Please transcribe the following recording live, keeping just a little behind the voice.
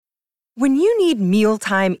When you need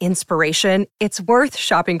mealtime inspiration, it's worth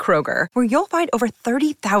shopping Kroger, where you'll find over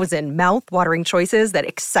 30,000 mouth-watering choices that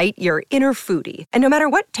excite your inner foodie. And no matter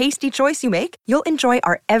what tasty choice you make, you'll enjoy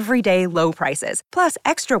our everyday low prices, plus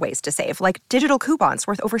extra ways to save, like digital coupons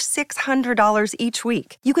worth over $600 each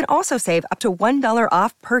week. You can also save up to $1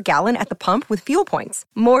 off per gallon at the pump with fuel points.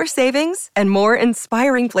 More savings and more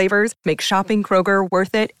inspiring flavors make shopping Kroger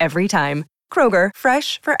worth it every time. Kroger,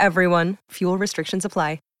 fresh for everyone. Fuel restrictions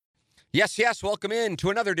apply. Yes, yes. Welcome in to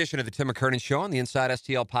another edition of the Tim McKernan Show on the Inside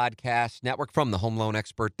STL Podcast Network from the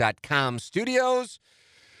HomeLoanExpert.com studios.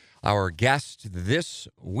 Our guest this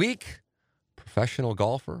week, professional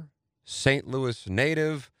golfer, St. Louis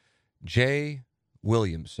native, Jay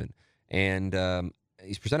Williamson. And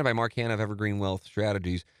he's presented by Mark Hanna of Evergreen Wealth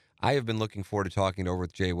Strategies. I have been looking forward to talking it over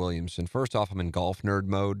with Jay Williamson. First off, I'm in golf nerd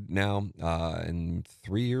mode now. And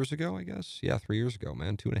 3 years ago, I guess. Yeah, 3 years ago,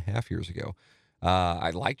 man. 2.5 years ago. I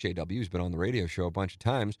like JW. He's been on the radio show a bunch of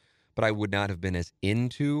times, but I would not have been as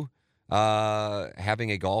into having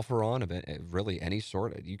a golfer on of really any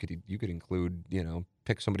sort. You could include,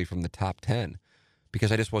 pick somebody from the top 10,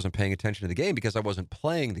 because I just wasn't paying attention to the game because I wasn't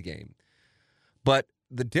playing the game. But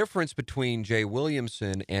the difference between Jay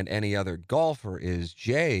Williamson and any other golfer is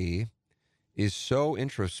Jay is so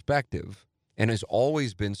introspective and has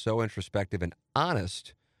always been so introspective and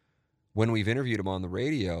honest when we've interviewed him on the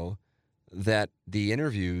radio, that the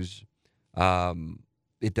interviews,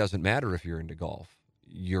 it doesn't matter if you're into golf.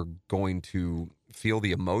 You're going to feel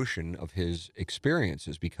the emotion of his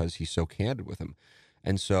experiences because he's so candid with them.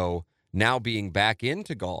 And so now being back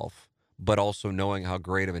into golf, but also knowing how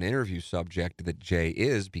great of an interview subject that Jay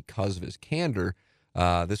is because of his candor,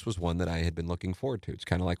 this was one that I had been looking forward to. It's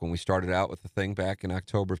kind of like when we started out with The Thing back in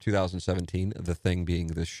October of 2017, The Thing being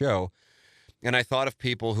this show. And I thought of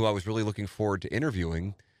people who I was really looking forward to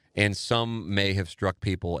interviewing, and some may have struck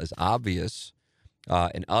people as obvious,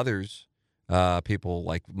 and others, people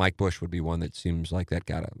like Mike Bush would be one that seems like that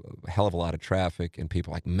got a hell of a lot of traffic, and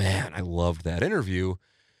people like, man, I loved that interview.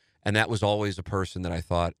 And that was always a person that I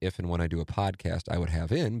thought if and when I do a podcast, I would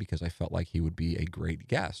have in, because I felt like he would be a great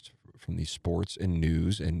guest from the sports and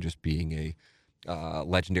news and just being a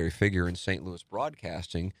legendary figure in St. Louis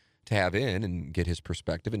broadcasting, to have in and get his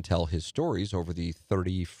perspective and tell his stories over the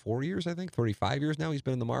 34 years, I think, 35 years now he's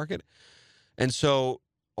been in the market. And so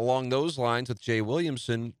along those lines with Jay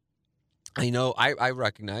Williamson, I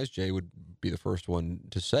recognize Jay would be the first one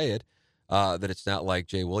to say it, that it's not like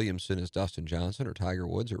Jay Williamson is Dustin Johnson or Tiger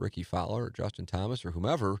Woods or Ricky Fowler or Justin Thomas or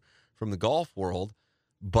whomever from the golf world.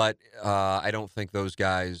 But I don't think those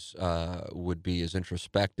guys would be as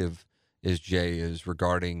introspective as Jay is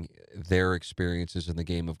regarding their experiences in the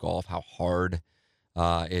game of golf, how hard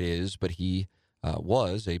it is. But he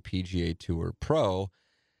was a PGA Tour pro.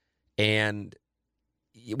 And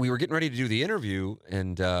we were getting ready to do the interview,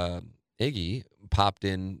 and Iggy popped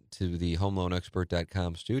in to the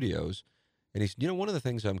HomeLoanExpert.com studios. And he said, one of the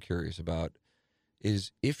things I'm curious about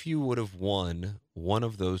is if you would have won one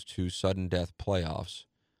of those two sudden death playoffs,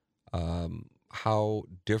 how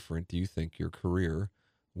different do you think your career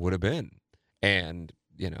would have been? And,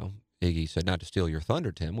 Iggy said, not to steal your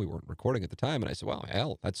thunder, Tim, we weren't recording at the time. And I said, well,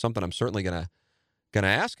 hell, that's something I'm certainly gonna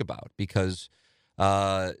ask about, because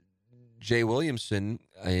Jay Williamson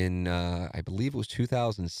in, I believe it was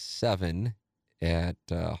 2007 at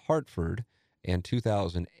Hartford and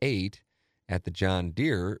 2008 at the John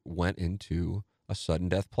Deere, went into a sudden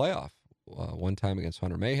death playoff. One time against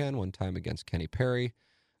Hunter Mahan, one time against Kenny Perry.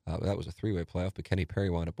 That was a three-way playoff, but Kenny Perry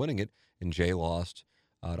wound up winning it, and Jay lost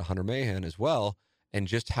to Hunter Mahan as well. And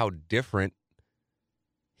just how different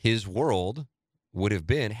his world would have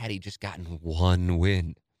been had he just gotten one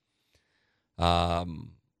win.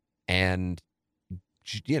 And, I'm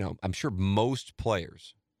sure most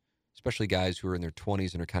players, especially guys who are in their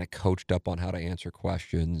 20s and are kind of coached up on how to answer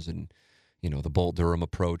questions, and, the Bull Durham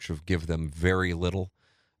approach of give them very little,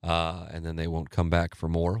 and then they won't come back for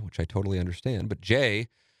more, which I totally understand. But Jay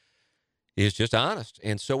is just honest.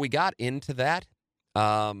 And so we got into that.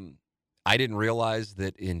 I didn't realize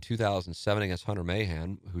that in 2007 against Hunter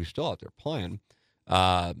Mahan, who's still out there playing,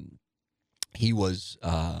 he was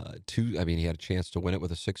he had a chance to win it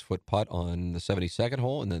with a 6-foot putt on the 72nd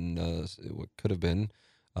hole, and then what could have been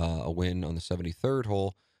a win on the 73rd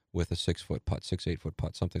hole with a 6-foot putt, 8-foot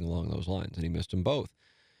putt, something along those lines, and he missed them both.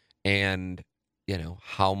 And,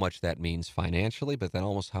 how much that means financially, but then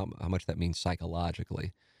almost how much that means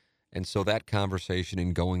psychologically. And so that conversation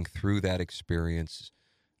and going through that experience,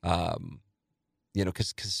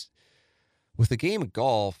 because with the game of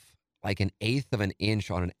golf, like an eighth of an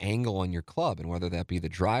inch on an angle on your club, and whether that be the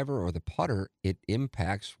driver or the putter, it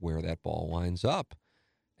impacts where that ball winds up.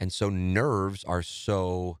 And so nerves are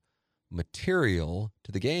so material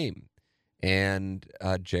to the game. And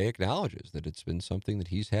Jay acknowledges that it's been something that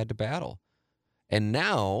he's had to battle. And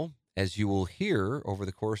now, as you will hear over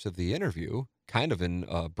the course of the interview, kind of in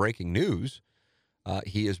breaking news,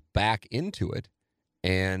 he is back into it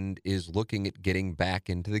and is looking at getting back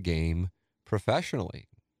into the game professionally.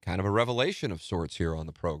 Kind of a revelation of sorts here on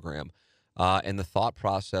the program. And the thought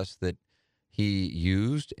process that he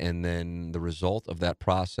used, and then the result of that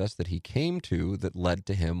process that he came to that led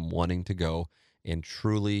to him wanting to go and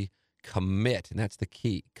truly commit, and that's the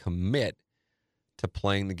key, commit to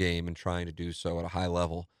playing the game and trying to do so at a high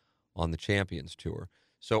level on the Champions Tour.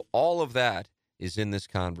 So all of that is in this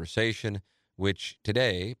conversation, which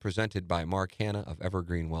today, presented by Mark Hanna of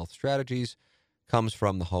Evergreen Wealth Strategies, comes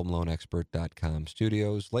from the HomeLoanExpert.com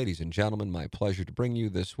studios. Ladies and gentlemen, my pleasure to bring you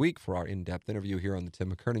this week for our in-depth interview here on the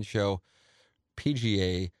Tim McKernan Show,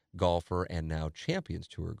 PGA golfer and now Champions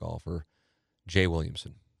Tour golfer, Jay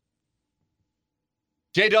Williamson.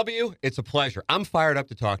 JW, it's a pleasure. I'm fired up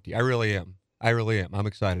to talk to you. I really am. I'm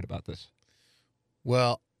excited about this.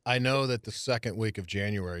 Well, I know that the second week of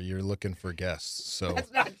January you're looking for guests, so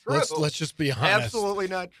that's not true. Let's just be honest. Absolutely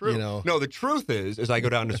not true. You know, no, the truth is I go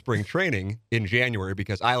down to spring training in January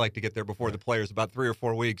because I like to get there before the players about 3 or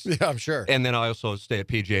 4 weeks. Yeah, I'm sure. And then I also stay at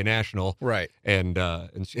PGA National. Right. And I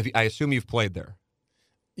assume you've played there.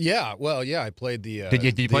 Yeah. Well, yeah, I played the.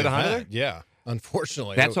 Did you play the Honda there? Yeah.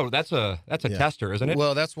 Unfortunately, that's a tester, isn't it?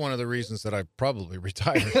 Well, that's one of the reasons that I probably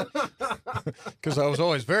retired, because I was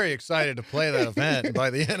always very excited to play that event. And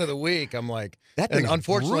by the end of the week, I'm like, and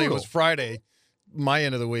unfortunately, it was Friday. My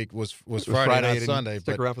end of the week was Friday, not Sunday.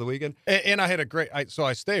 Stick around for the weekend. And I had a great. So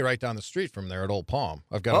I stay right down the street from there at Old Palm.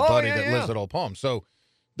 I've got a buddy that lives at Old Palm. So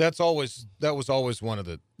that was always one of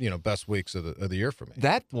the best weeks of the year for me.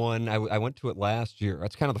 That one I went to it last year.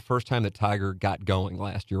 That's kind of the first time that Tiger got going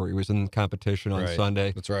last year, where he was in competition on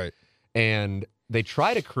Sunday. That's right. And they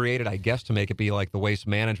try to create it, I guess, to make it be like the Waste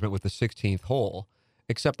Management with the 16th hole.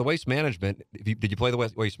 Except the Waste Management, did you play the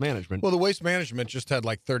Waste Management? Well, the Waste Management just had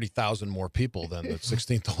like 30,000 more people than the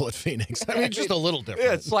 16th hole at Phoenix. I mean, just a little different.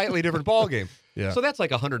 Yeah, it's slightly different ball game. Yeah. So that's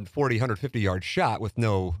like a 140, 150-yard shot with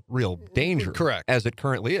no real danger. Correct. As it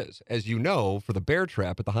currently is. As you know, for the Bear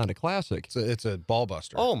Trap at the Honda Classic. It's a ball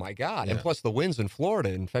buster. Oh, my God. Yeah. And plus the winds in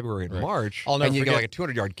Florida in February and March. And you get like a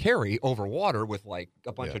 200-yard carry over water with like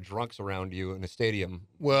a bunch of drunks around you in a stadium.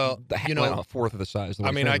 Well, a fourth of the size.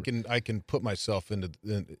 I mean, I can put myself into,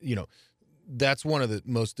 that's one of the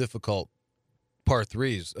most difficult par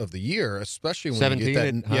threes of the year, especially when you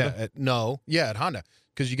get that. At Honda,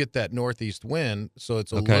 because you get that northeast wind, so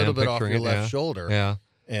it's a little bit off your left shoulder. Yeah,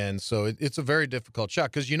 and so it's a very difficult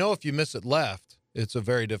shot because if you miss it left, it's a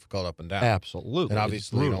very difficult up and down. Absolutely, and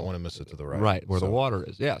obviously you don't want to miss it to the right. Right where the water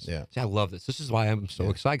is. Yes. Yeah. See, I love this. This is why I'm so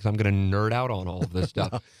excited, because I'm going to nerd out on all of this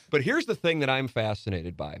stuff. But here's the thing that I'm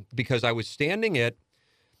fascinated by, because I was standing at.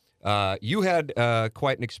 You had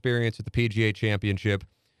quite an experience at the PGA Championship.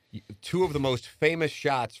 2 of the most famous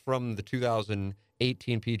shots from the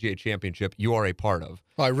 2018 PGA Championship you are a part of.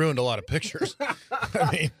 Well, I ruined a lot of pictures.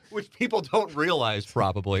 I mean, which people don't realize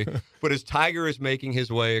probably. But as Tiger is making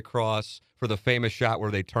his way across for the famous shot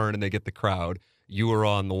where they turn and they get the crowd, you were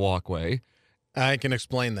on the walkway. I can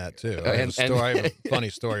explain that too. I have a funny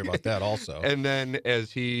story about that also. And then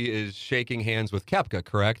as he is shaking hands with Koepka,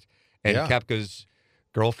 correct? And Koepka's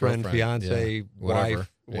girlfriend, fiance,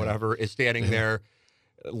 wife, whatever, is standing there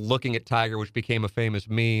looking at Tiger, which became a famous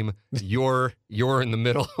meme. You're in the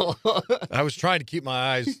middle. I was trying to keep my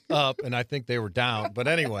eyes up, and I think they were down. But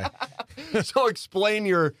anyway, so explain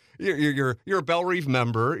you're a Belle Reeve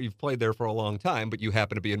member. You've played there for a long time, but you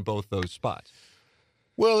happen to be in both those spots.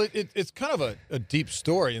 Well, it's kind of a deep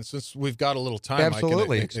story, and since we've got a little time,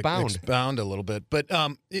 absolutely I can expound a little bit. But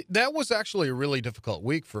that was actually a really difficult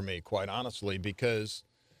week for me, quite honestly, because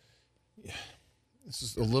this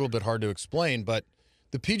is a little bit hard to explain, but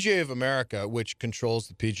the PGA of America, which controls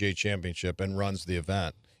the PGA Championship and runs the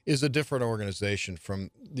event, is a different organization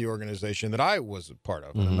from the organization that I was a part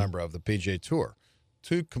of and a member of, the PGA Tour.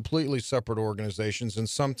 2 completely separate organizations, and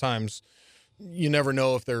sometimes you never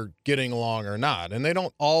know if they're getting along or not, and they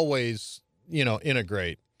don't always,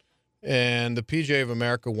 integrate. And the PGA of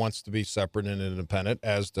America wants to be separate and independent,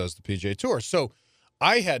 as does the PGA Tour. So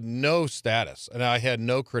I had no status, and I had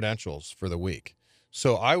no credentials for the week.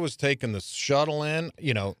 So I was taking the shuttle in,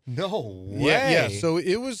 No way. Yeah. So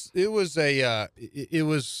it was a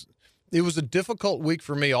difficult week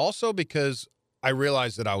for me also, because I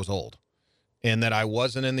realized that I was old and that I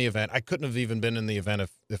wasn't in the event. I couldn't have even been in the event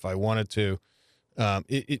if I wanted to.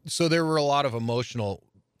 So there were a lot of emotional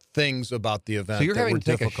things about the event. So you're that having were to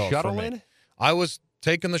take a difficult shuttle for me. in? I was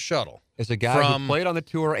taking the shuttle. As a guy who played on the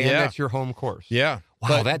tour and that's your home course. Yeah.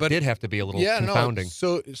 Wow, that did have to be a little confounding.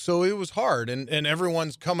 No, so it was hard, and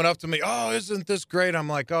everyone's coming up to me, oh, isn't this great? I'm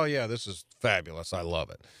like, oh, yeah, this is fabulous. I love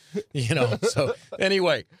it. So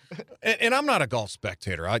anyway, and I'm not a golf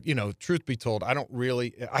spectator. Truth be told, I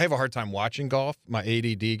have a hard time watching golf. My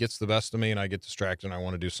ADD gets the best of me, and I get distracted, and I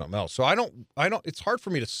want to do something else. So it's hard for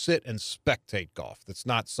me to sit and spectate golf. That's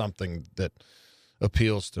not something that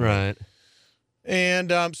appeals to me. Right.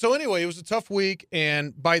 And so anyway, it was a tough week,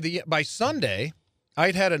 and by Sunday,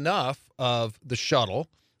 I'd had enough of the shuttle.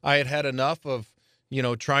 I had had enough of,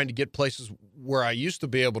 trying to get places where I used to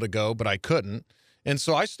be able to go, but I couldn't. And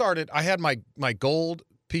so I had my gold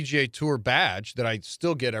PGA Tour badge that I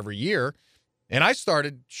still get every year, and I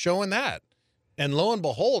started showing that. And lo and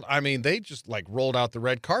behold, they just rolled out the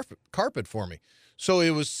red carpet for me. So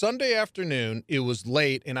it was Sunday afternoon. It was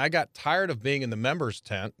late, and I got tired of being in the members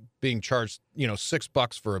tent, being charged,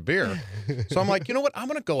 $6 for a beer. So I'm like, you know what? I'm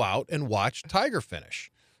going to go out and watch Tiger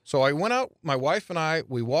finish. So I went out. My wife and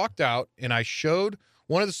we walked out, and I showed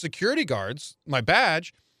one of the security guards my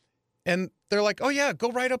badge, and they're like, "Oh yeah,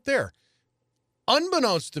 go right up there."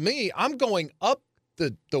 Unbeknownst to me, I'm going up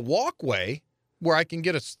the walkway where I can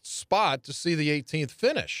get a spot to see the 18th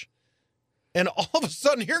finish. And all of a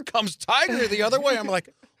sudden, here comes Tiger the other way. I'm like,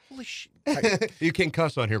 holy shit. You can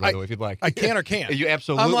cuss on here, by the way, if you'd like. I can or can't. You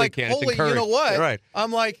absolutely I'm like, can. Holy, it's encouraged. You know what? Right.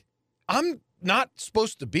 I'm like, I'm not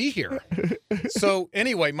supposed to be here. So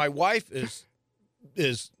anyway, my wife is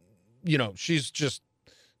she's just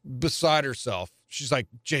beside herself. She's like,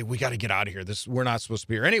 Jay, we got to get out of here. We're not supposed to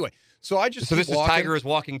be here. Anyway, so I just So this walking. is Tiger is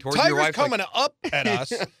walking towards your wife. Tiger's coming up at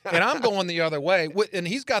us, and I'm going the other way. And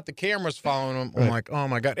he's got the cameras following him. I'm like, oh,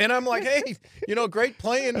 my God. And I'm like, hey, great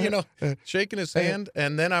playing, shaking his hand.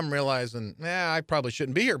 And then I'm realizing, I probably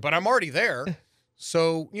shouldn't be here. But I'm already there.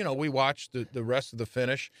 So, we watched the rest of the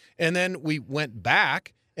finish. And then we went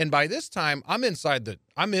back. And by this time, I'm inside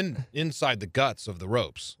the guts of the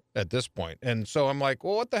ropes at this point. And so I'm like,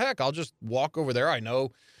 well, what the heck? I'll just walk over there. I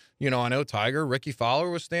know Tiger. Ricky Fowler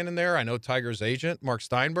was standing there. I know Tiger's agent, Mark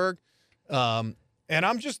Steinberg. And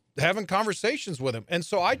I'm just having conversations with him. And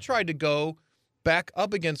so I tried to go back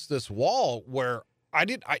up against this wall where I'm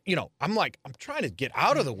trying to get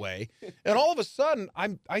out of the way. And all of a sudden,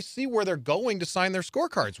 I see where they're going to sign their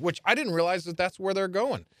scorecards, which I didn't realize that's where they're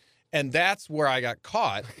going. And that's where I got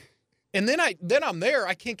caught. And then I'm there.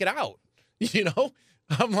 I can't get out.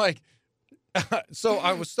 I'm like, so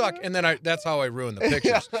I was stuck, and then that's how I ruined the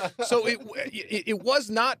pictures. So it was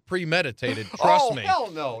not premeditated. Trust me. Oh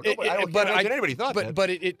hell no! I don't imagine anybody thought that. But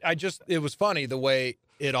it was funny the way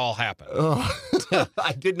it all happened.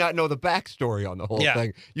 I did not know the backstory on the whole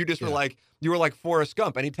thing. You just were like Forrest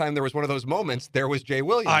Gump. Anytime there was one of those moments, there was Jay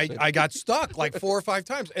Williamson. I got stuck like 4 or 5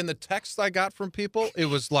 times, and the texts I got from people, it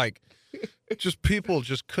was like. People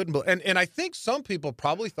just couldn't believe, and I think some people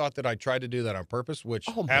probably thought that I tried to do that on purpose, which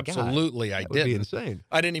absolutely I didn't. Would be insane.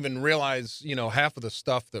 I didn't even realize, half of the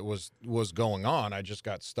stuff that was going on. I just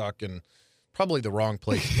got stuck in probably the wrong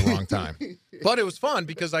place at the wrong time. But it was fun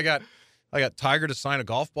because I got Tiger to sign a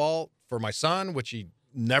golf ball for my son, which he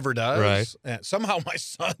never does. Right. And somehow my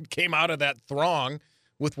son came out of that throng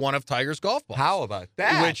with one of Tiger's golf balls. How about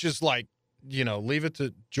that? Which is like, leave it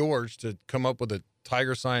to George to come up with a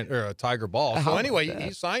Tiger sign or a Tiger ball. So anyway,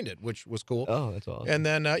 he signed it, which was cool. Oh, that's awesome. And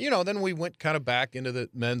then then we went kind of back into the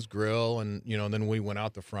men's grill, and then we went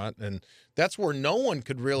out the front, and that's where no one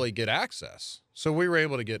could really get access. So we were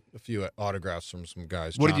able to get a few autographs from some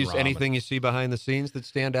guys. What did anything you see behind the scenes that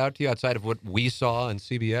stand out to you outside of what we saw on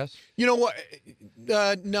CBS? You know what?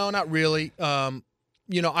 No, not really.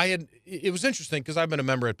 It was interesting because I've been a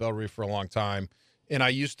member at Bell Reef for a long time, and I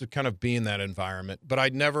used to kind of be in that environment, but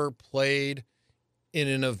I'd never played in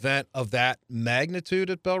an event of that magnitude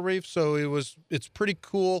at Bell Reef, so it's pretty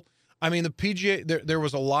cool. I mean, the PGA, there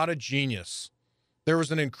was a lot of genius. There was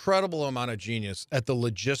an incredible amount of genius at the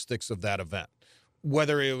logistics of that event.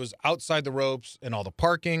 Whether it was outside the ropes and all the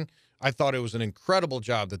parking, I thought it was an incredible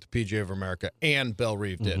job that the PGA of America and Bell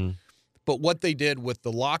Reef did. Mm-hmm. But what they did with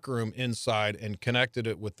the locker room inside and connected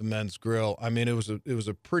it with the men's grill, I mean, it was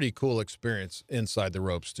a pretty cool experience inside the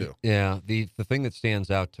ropes too. Yeah, the thing that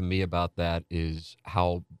stands out to me about that is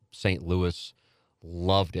how St. Louis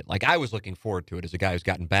loved it. Like, I was looking forward to it as a guy who's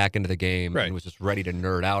gotten back into the game and was just ready to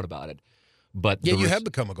nerd out about it. But you have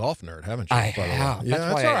become a golf nerd, haven't you? I have. Yeah,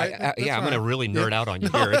 that's why I'm going to really nerd out on you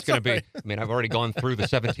here. It's going to be, I mean, I've already gone through the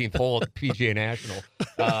 17th hole at the PGA National.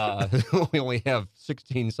 We only have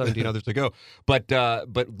 16, 17 others to go. But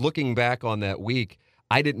looking back on that week,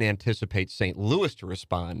 I didn't anticipate St. Louis to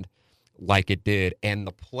respond like it did. And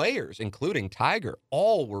the players, including Tiger,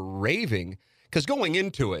 all were raving Because going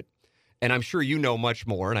into it, and I'm sure you know much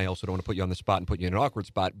more, and I also don't want to put you on the spot and put you in an awkward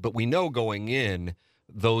spot, but we know going in,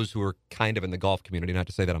 those who are kind of in the golf community, not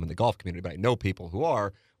to say that I'm in the golf community, but I know people who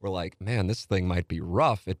are, were like, man, this thing might be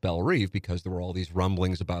rough at Belle Reve because there were all these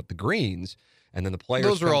rumblings about the greens. And then the players.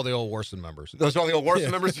 Those are all the old Warson members. Those are all the old Warson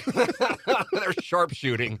members. They're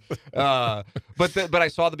sharpshooting. But I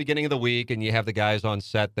saw the beginning of the week, and you have the guys on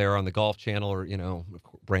set there on the Golf Channel, or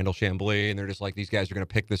Brandel Chambly, and they're just like, these guys are going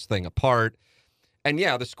to pick this thing apart. And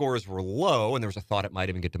yeah, the scores were low, and there was a thought it might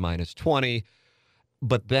even get to minus 20.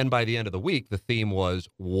 But then by the end of the week, the theme was,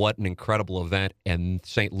 what an incredible event, and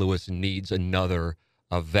St. Louis needs another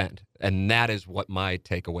event. And that is what my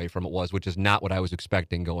takeaway from it was, which is not what I was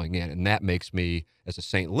expecting going in. And that makes me, as a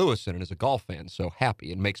St. Louisan and as a golf fan, so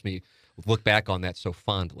happy. It makes me look back on that so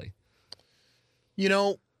fondly. At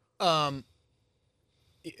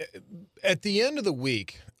the end of the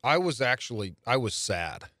week, I was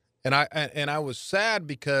sad. And I was sad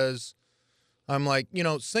because I'm like,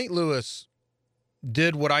 St. Louis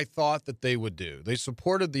did what I thought that they would do. They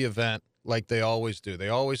supported the event like they always do. They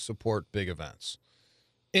always support big events.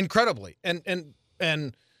 Incredibly. And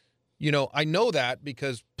I know that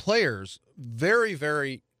because players very,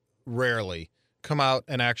 very rarely come out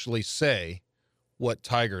and actually say what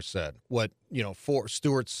Tiger said, what,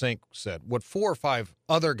 Stuart Sink said, what 4 or 5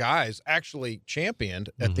 other guys actually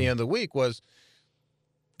championed at the end of the week was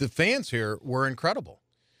the fans here were incredible.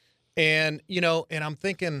 And, and I'm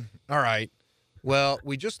thinking, all right, well,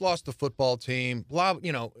 we just lost the football team, blah,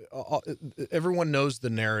 everyone knows the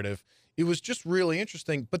narrative. It was just really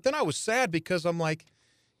interesting. But then I was sad because I'm like,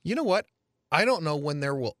 you know what? I don't know when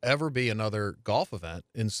there will ever be another golf event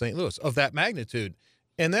in St. Louis of that magnitude.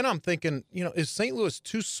 And then I'm thinking, is St. Louis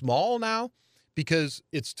too small now? Because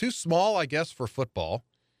it's too small, I guess, for football.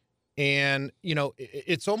 And,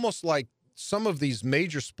 it's almost like some of these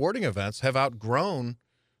major sporting events have outgrown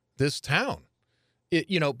this town.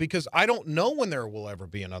 Because I don't know when there will ever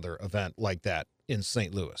be another event like that in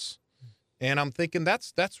St. Louis. And I'm thinking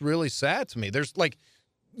that's really sad to me. There's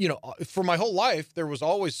for my whole life, there was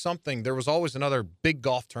always something. There was always another big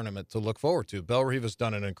golf tournament to look forward to. Belle Reve has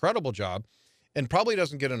done an incredible job and probably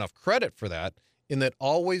doesn't get enough credit for that, in that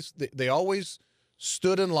they always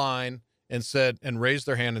stood in line and said, and raised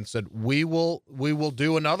their hand and said, we will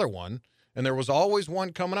do another one. And there was always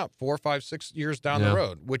one coming up 4, 5, 6 years down the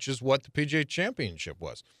road, which is what the PGA Championship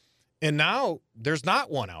was. And now there's not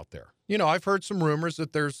one out there. I've heard some rumors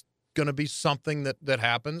that there's going to be something that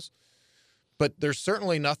happens, but there's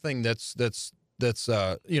certainly nothing that's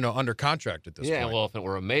under contract at this point. Yeah, well, if it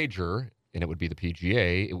were a major and it would be the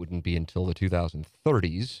PGA, it wouldn't be until the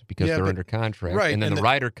 2030s because they're under contract. Right. And then the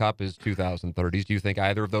Ryder Cup is 2030s. Do you think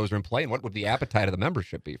either of those are in play? And what would the appetite of the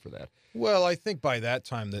membership be for that? Well, I think by that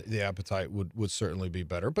time the appetite would certainly be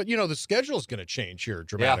better. But, the schedule is going to change here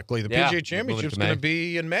dramatically. The PGA Championship is going to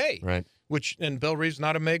be in May, right? And Belle Reve's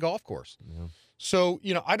not a May golf course. Yeah. So,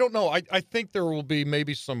 I don't know. I think there will be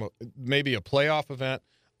maybe a playoff event.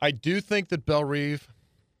 I do think that Belle Reve,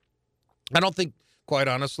 I don't think, quite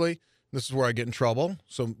honestly, this is where I get in trouble,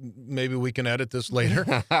 so maybe we can edit this later.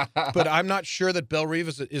 But I'm not sure that Belle Reve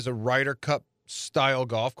is a Ryder Cup style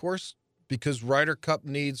golf course, because Ryder Cup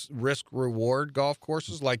needs risk-reward golf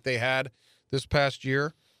courses like they had this past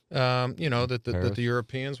year, that the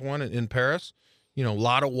Europeans won in Paris. A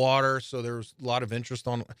lot of water, so there's a lot of interest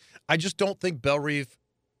on. I just don't think Belle Reve,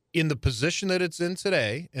 in the position that it's in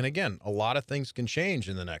today, and again, a lot of things can change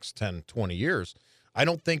in the next 10, 20 years. I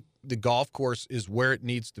don't think the golf course is where it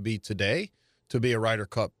needs to be today to be a Ryder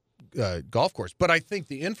Cup golf course. But I think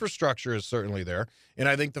the infrastructure is certainly there, and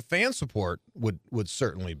I think the fan support would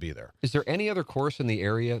certainly be there. Is there any other course in the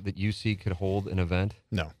area that you see could hold an event?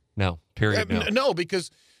 No. No, period, no. No,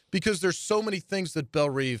 because there's so many things that Belle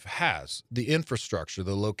Reve has: the infrastructure,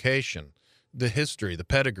 the location, the history, the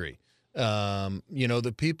pedigree.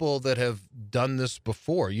 The people that have done this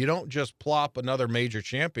before. You don't just plop another major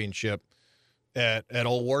championship at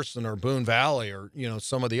Old Warson or Boone Valley or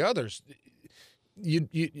some of the others.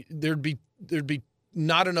 There'd be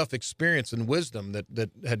not enough experience and wisdom that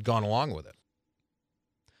had gone along with it.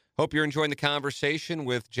 Hope you're enjoying the conversation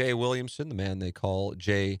with Jay Williamson, the man they call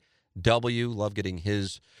JW. Love getting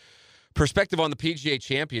his perspective on the PGA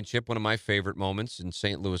Championship, one of my favorite moments in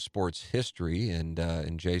St. Louis sports history, and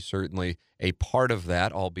Jay certainly a part of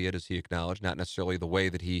that, albeit, as he acknowledged, not necessarily the way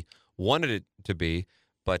that he wanted it to be,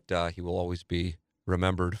 but he will always be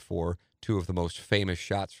remembered for two of the most famous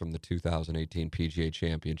shots from the 2018 PGA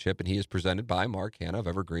Championship, and he is presented by Mark Hanna of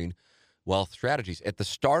Evergreen Wealth Strategies. At the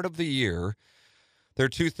start of the year, there are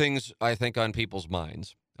two things, I think, on people's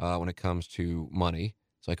minds when it comes to money.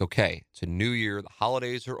 It's like, okay, it's a new year. The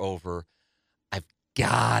holidays are over.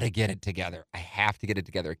 gotta get it together. I have to get it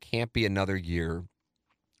together. It can't be another year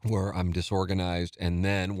where I'm disorganized, and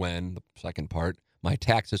then when the second part, my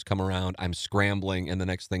taxes come around, I'm scrambling, and the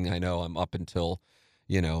next thing I know, I'm up until,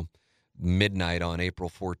 midnight on April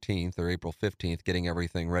 14th or April 15th, getting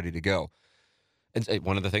everything ready to go. And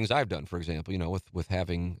one of the things I've done, for example, with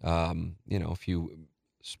having, a few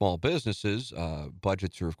small businesses,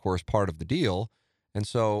 budgets are, of course, part of the deal. And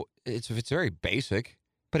so it's very basic,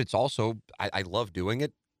 but it's also, I love doing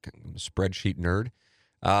it. I'm a spreadsheet nerd.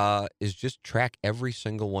 Is just track every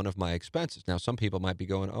single one of my expenses. Now, some people might be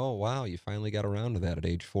going, oh, wow, you finally got around to that at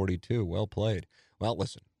age 42. Well played. Well,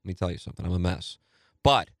 listen, let me tell you something. I'm a mess.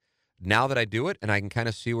 But now that I do it and I can kind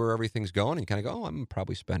of see where everything's going and kind of go, oh, I'm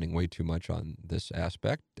probably spending way too much on this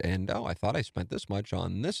aspect. And, oh, I thought I spent this much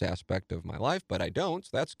on this aspect of my life, but I don't.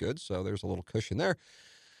 So that's good. So there's a little cushion there.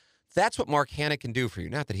 That's what Mark Hanna can do for you.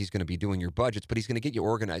 Not that he's going to be doing your budgets, but he's going to get you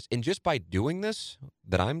organized. And just by doing this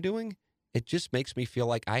that I'm doing, it just makes me feel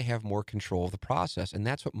like I have more control of the process. And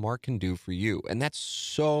that's what Mark can do for you. And that's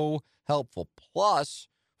so helpful. Plus,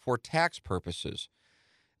 for tax purposes,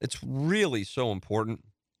 it's really so important.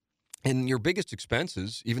 And your biggest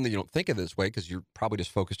expenses, even though you don't think of it this way because you're probably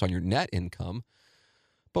just focused on your net income,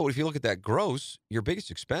 but if you look at that gross, your biggest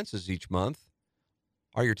expenses each month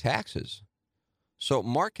are your taxes. So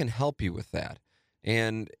Mark can help you with that.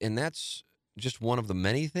 And that's just one of the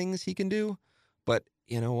many things he can do. But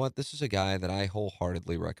you know what? This is a guy that I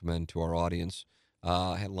wholeheartedly recommend to our audience.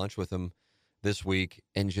 I had lunch with him this week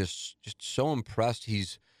and just so impressed.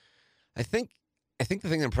 I think the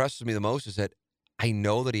thing that impresses me the most is that I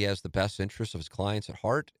know that he has the best interests of his clients at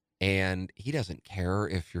heart, and he doesn't care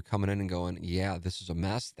if you're coming in and going, yeah, this is a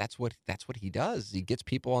mess. That's what he does. He gets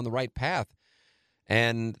people on the right path,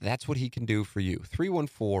 and that's what he can do for you.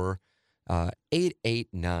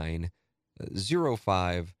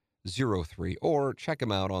 314-889-0503, or check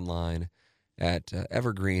him out online at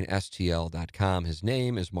evergreenstl.com. His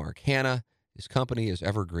name is Mark Hanna. His company is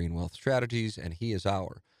Evergreen Wealth Strategies, and he is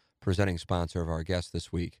our presenting sponsor of our guest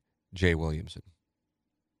this week, Jay Williamson.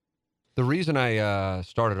 The reason I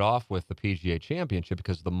started off with the PGA Championship,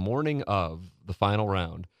 because the morning of the final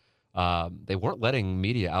round, they weren't letting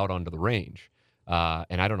media out onto the range.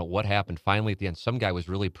 And I don't know what happened. Finally, at the end, some guy was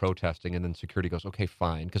really protesting, and then security goes, okay,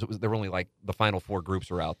 fine, because there were only like the final four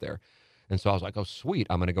groups were out there. And so I was like, oh, sweet,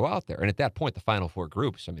 I'm going to go out there. And at that point, the final four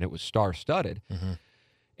groups, I mean, it was star-studded. Mm-hmm.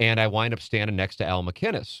 And I wind up standing next to Al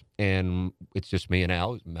McKinnis, and it's just me and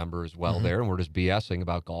Al, a member as well, mm-hmm. there, and we're just BSing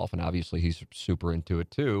about golf, and obviously he's super into it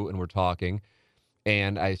too, and we're talking,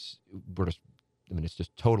 and it's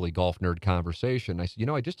just totally golf nerd conversation. I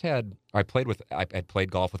said, I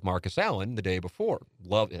played golf with Marcus Allen the day before.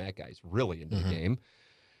 And that guy's really into mm-hmm. the game.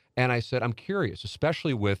 And I said, I'm curious,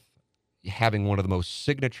 especially with having one of the most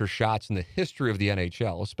signature shots in the history of the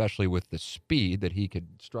NHL, especially with the speed that he could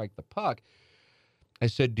strike the puck. I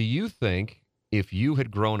said, do you think if you had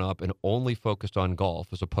grown up and only focused on golf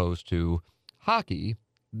as opposed to hockey,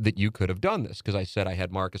 that you could have done this? Because I said I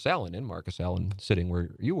had Marcus Allen sitting where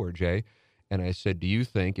you were, Jay. And I said, do you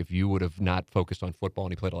think if you would have not focused on football,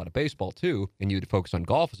 and he played a lot of baseball too, and you'd focused on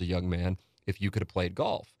golf as a young man, if you could have played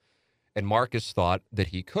golf? And Marcus thought that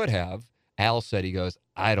he could have. Al said, he goes,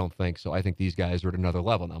 I don't think so. I think these guys are at another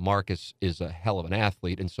level. Now, Marcus is a hell of an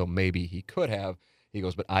athlete, and so maybe he could have. He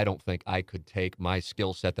goes, but I don't think I could take my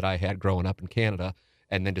skill set that I had growing up in Canada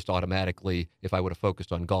and then just automatically, if I would have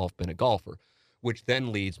focused on golf, been a golfer, which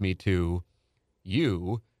then leads me to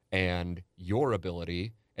you and your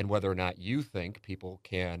ability and whether or not you think people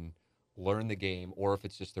can learn the game, or if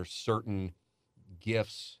it's just there's certain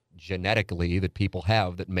gifts genetically that people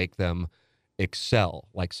have that make them excel,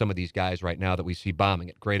 like some of these guys right now that we see bombing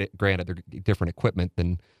it. Granted, they're different equipment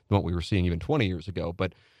than what we were seeing even 20 years ago,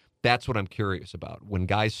 but that's what I'm curious about. When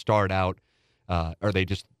guys start out, are they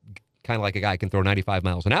just kind of like a guy can throw 95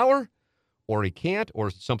 miles an hour, or he can't, or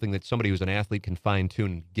is it something that somebody who's an athlete can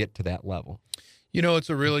fine-tune and get to that level? It's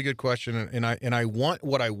a really good question, and I want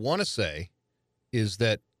to say is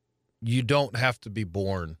that you don't have to be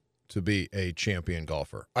born to be a champion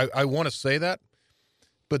golfer. I want to say that,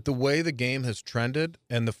 but the way the game has trended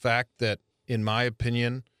and the fact that, in my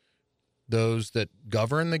opinion, those that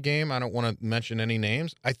govern the game, I don't want to mention any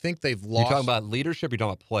names, I think they've lost. You're talking about leadership, you're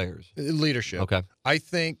talking about players? Leadership. Okay. I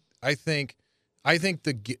think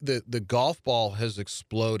the golf ball has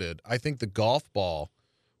exploded. I think the golf ball,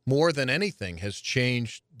 more than anything, has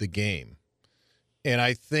changed the game. And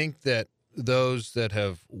I think that those that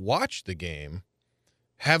have watched the game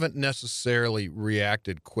haven't necessarily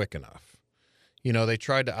reacted quick enough. They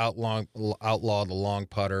tried to outlaw the long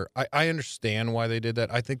putter. I understand why they did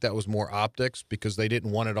that. I think that was more optics because they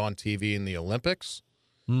didn't want it on TV in the Olympics.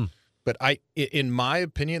 But in my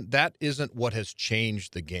opinion, that isn't what has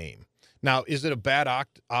changed the game. Now, is it a bad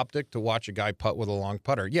optic to watch a guy putt with a long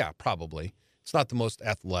putter? Yeah, probably. It's not the most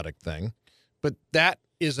athletic thing. But that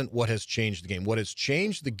isn't what has changed the game. What has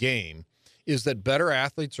changed the game is that better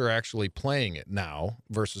athletes are actually playing it now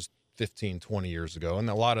versus 15, 20 years ago. And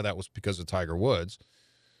a lot of that was because of Tiger Woods.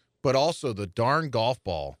 But also the darn golf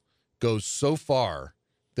ball goes so far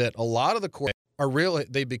that a lot of the courses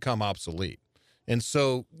they become obsolete. And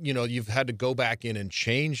so, you've had to go back in and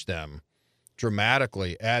change them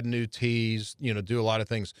dramatically, add new tees, do a lot of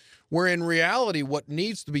things. Where in reality, what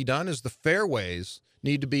needs to be done is the fairways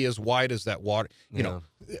need to be as wide as that water.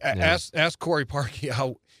 Ask Corey Parkey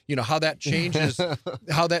how that changes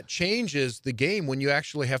the game when you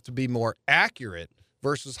actually have to be more accurate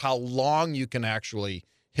versus how long you can actually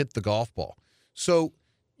hit the golf ball. So,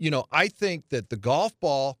 I think that the golf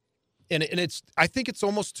ball, and I think it's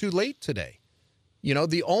almost too late today.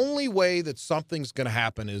 The only way that something's going to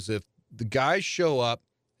happen is if the guys show up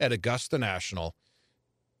at Augusta National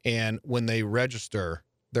and when they register,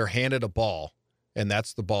 they're handed a ball, and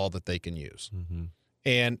that's the ball that they can use. Mm-hmm.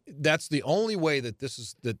 And that's the only way that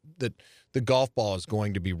that the golf ball is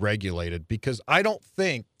going to be regulated, because I don't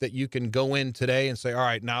think that you can go in today and say, all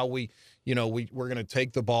right, now we're going to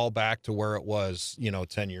take the ball back to where it was,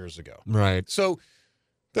 10 years ago. Right. So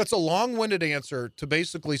that's a long-winded answer to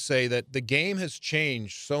basically say that the game has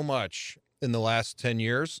changed so much in the last 10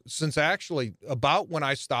 years, since actually about when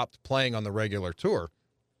I stopped playing on the regular tour,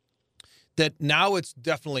 that now it's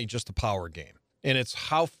definitely just a power game. And it's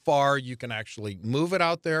how far you can actually move it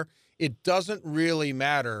out there. It doesn't really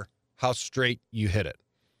matter how straight you hit it.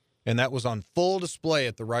 And that was on full display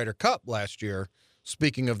at the Ryder Cup last year.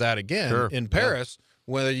 Speaking of that again, in Paris,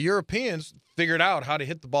 where the Europeans figured out how to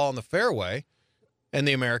hit the ball in the fairway, and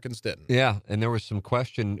the Americans didn't. Yeah, and there was some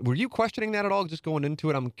question. Were you questioning that at all, just going into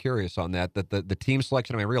it? I'm curious on that the team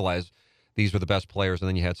selection, I realized these were the best players, and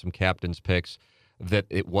then you had some captain's picks, that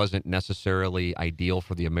it wasn't necessarily ideal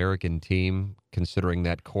for the American team, considering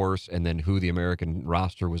that course and then who the American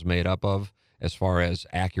roster was made up of as far as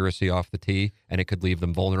accuracy off the tee, and it could leave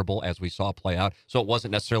them vulnerable, as we saw play out. So it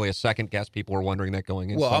wasn't necessarily a second guess. People were wondering that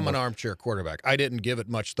going in. Well, I'm an armchair quarterback. I didn't give it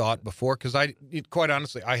much thought before because quite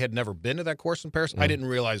honestly, I had never been to that course in Paris. I didn't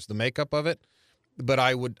realize the makeup of it. But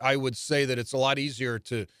I would say that it's a lot easier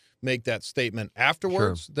to make that statement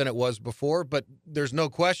afterwards than it was before. But there's no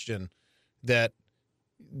question that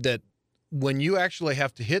when you actually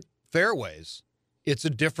have to hit fairways, it's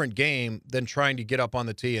a different game than trying to get up on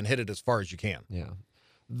the tee and hit it as far as you can. Yeah.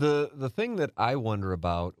 The thing that I wonder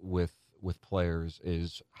about with players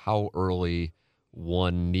is how early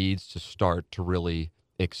one needs to start to really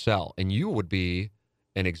excel. And you would be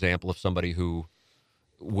an example of somebody who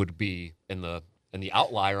would be in the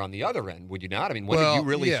outlier on the other end, would you not? I mean, when did you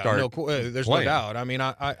really start? There's playing? No doubt. I mean,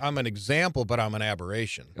 I'm an example, but I'm an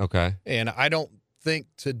aberration. Okay. And I don't think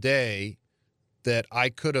today that I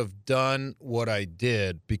could have done what I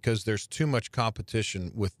did because there's too much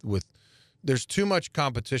competition there's too much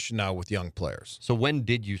competition now with young players. So when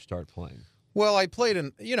did you start playing? Well, I played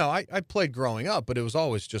I played growing up, but it was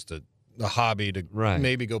always just a hobby to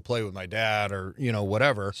maybe go play with my dad or,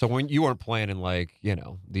 whatever. So when you weren't playing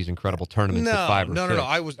in these incredible tournaments at 5 or 6?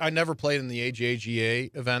 No. I never played in the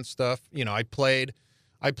AJGA event stuff. I played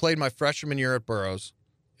my freshman year at Burroughs,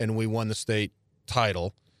 and we won the state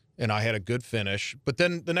title. And I had a good finish. But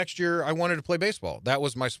then the next year I wanted to play baseball. That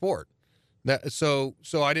was my sport. So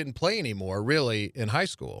I didn't play anymore, really, in high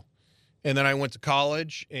school. And then I went to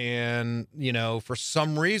college and, for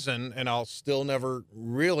some reason, and I'll still never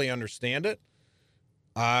really understand it,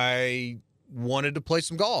 I wanted to play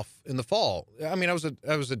some golf in the fall. I mean, I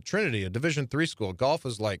was at Trinity, a Division III school. Golf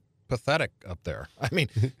is like pathetic up there. I mean,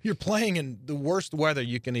 you're playing in the worst weather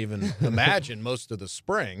you can even imagine most of the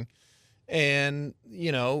spring. And,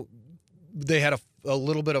 they had a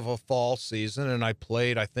little bit of a fall season, and I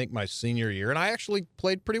played, I think, my senior year, and I actually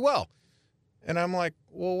played pretty well. And I'm like,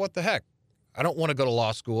 well, what the heck? I don't want to go to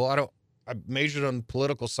law school. I majored in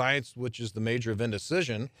political science, which is the major of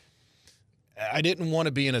indecision. I didn't want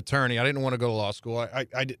to be an attorney. I didn't want to go to law school. I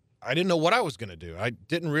didn't know what I was going to do. I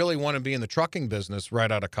didn't really want to be in the trucking business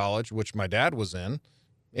right out of college, which my dad was in,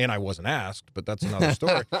 and I wasn't asked, but that's another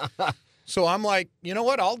story. So I'm like, you know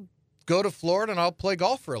what? I'll go to Florida and I'll play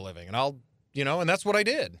golf for a living, and and that's what I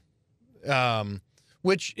did.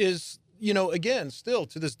 Which is, again, still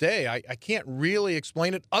to this day, I can't really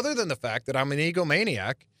explain it other than the fact that I'm an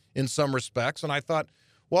egomaniac in some respects. And I thought,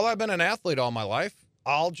 well, I've been an athlete all my life.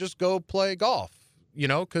 I'll just go play golf,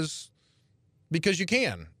 because you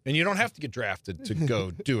can, and you don't have to get drafted to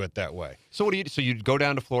go do it that way. So you'd go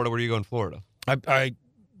down to Florida. Where do you go in Florida? I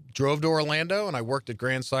drove to Orlando, and I worked at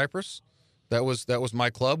Grand Cypress. That was my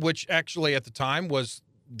club, which actually at the time was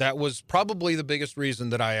probably the biggest reason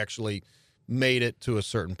that I actually made it to a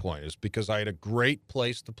certain point, is because I had a great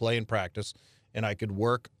place to play and practice, and I could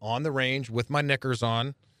work on the range with my knickers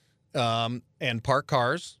on and park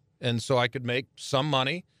cars, and so I could make some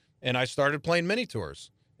money, and I started playing mini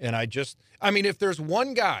tours. And if there's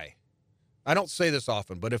one guy, I don't say this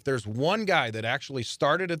often, but if there's one guy that actually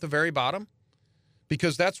started at the very bottom,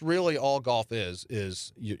 because that's really all golf is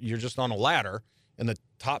you're just on a ladder, and the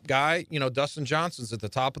top guy, Dustin Johnson's at the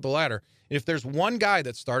top of the ladder. If there's one guy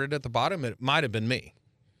that started at the bottom, it might have been me,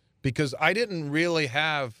 because I didn't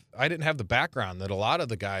have the background that a lot of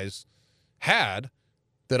the guys had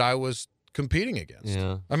that I was competing against.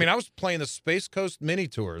 Yeah. I was playing the Space Coast mini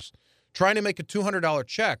tours, trying to make a $200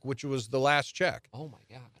 check, which was the last check. Oh my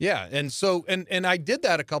God. Yeah, and so and I did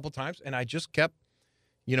that a couple times, and I just kept,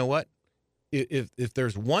 you know what? If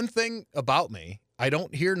there's one thing about me, I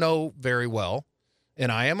don't hear no very well,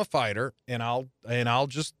 and I am a fighter, and I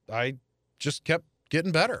just kept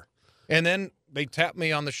getting better. And then they tapped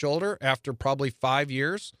me on the shoulder after probably 5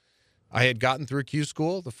 years. I had gotten through Q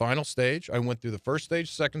school, the final stage. I went through the first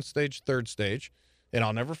stage, second stage, third stage, and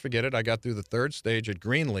I'll never forget it. I got through the third stage at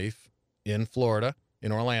Greenleaf in Florida,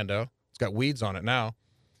 in Orlando. It's got weeds on it now.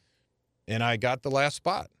 And I got the last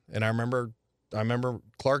spot. And I remember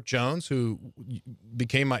Clark Jones, who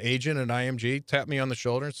became my agent at IMG, tapped me on the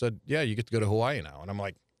shoulder and said, "Yeah, you get to go to Hawaii now." And I'm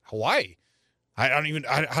like, "Hawaii? How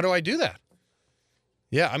do I do that?"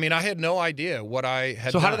 Yeah, I had no idea what I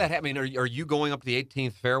had done. How did that happen? Are you going up the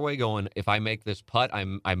 18th fairway going, if I make this putt,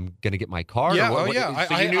 I'm going to get my card? Yeah, or what, yeah.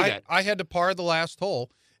 So you knew that. I had to par the last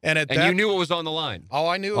hole. And you knew it was on the line. Oh,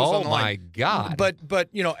 I knew it was on the line. Oh, my God. But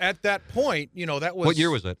at that point, that was... What year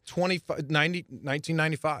was it?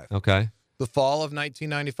 1995. Okay. The fall of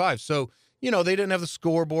 1995. So, they didn't have the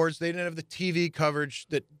scoreboards. They didn't have the TV coverage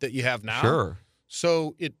that you have now. Sure.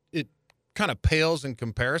 So it kind of pales in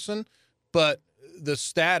comparison. But the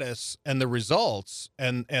status and the results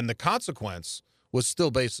and the consequence was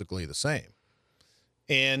still basically the same.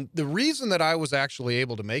 And the reason that I was actually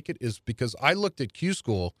able to make it is because I looked at Q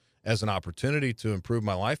School as an opportunity to improve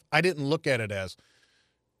my life. I didn't look at it as,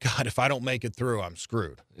 God, if I don't make it through, I'm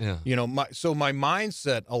screwed. Yeah. So my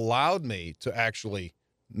mindset allowed me to actually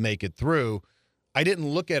make it through. I didn't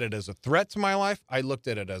look at it as a threat to my life. I looked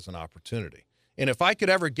at it as an opportunity. And if I could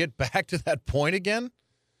ever get back to that point again,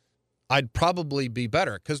 I'd probably be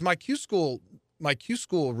better, because my Q School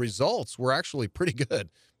results were actually pretty good,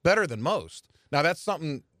 better than most. Now, that's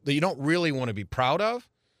something that you don't really want to be proud of,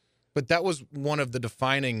 but that was one of the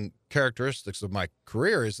defining characteristics of my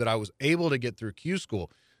career, is that I was able to get through Q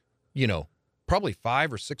School, probably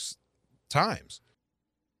 5 or 6 times.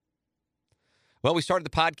 Well, we started the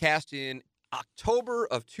podcast in October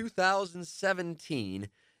of 2017,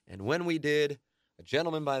 and when we did, a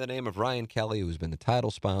gentleman by the name of Ryan Kelly, who's been the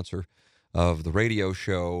title sponsor of the radio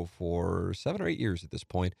show for 7 or 8 years at this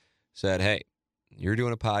point, said, "Hey, you're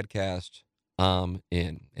doing a podcast, I'm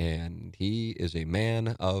in." And he is a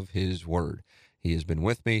man of his word. He has been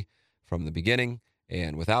with me from the beginning,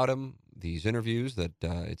 and without him, these interviews that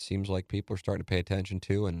it seems like people are starting to pay attention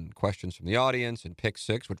to, and questions from the audience, and Pick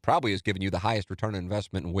Six, which probably has given you the highest return on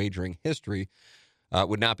investment in wagering history,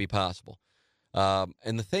 would not be possible.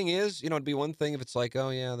 And the thing is, it'd be one thing if it's like, oh,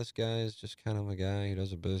 yeah, this guy is just kind of a guy who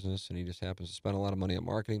does a business and he just happens to spend a lot of money on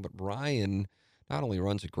marketing. But Ryan not only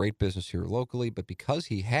runs a great business here locally, but because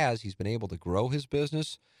he's been able to grow his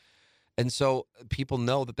business. And so people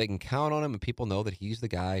know that they can count on him, and people know that he's the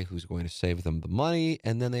guy who's going to save them the money.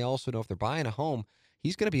 And then they also know if they're buying a home,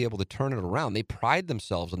 he's going to be able to turn it around. They pride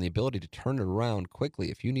themselves on the ability to turn it around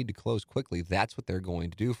quickly. If you need to close quickly, that's what they're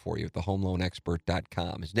going to do for you at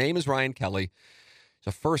thehomeloanexpert.com. His name is Ryan Kelly. He's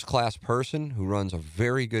a first-class person who runs a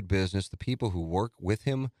very good business. The people who work with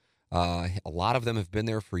him, a lot of them have been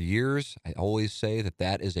there for years. I always say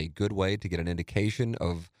that is a good way to get an indication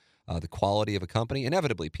of the quality of a company.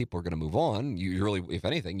 Inevitably, people are going to move on. You really, if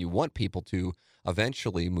anything, you want people to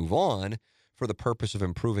eventually move on for the purpose of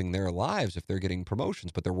improving their lives if they're getting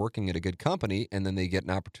promotions, but they're working at a good company, and then they get an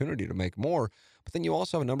opportunity to make more. But then you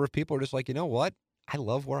also have a number of people who are just like, you know what? I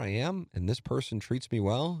love where I am, and this person treats me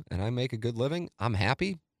well, and I make a good living. I'm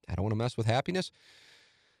happy. I don't want to mess with happiness.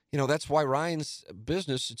 that's why Ryan's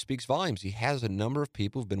business, it speaks volumes. He has a number of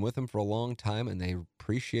people who've been with him for a long time, and they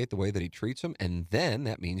appreciate the way that he treats them. And then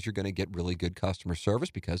that means you're going to get really good customer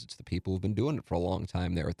service because it's the people who've been doing it for a long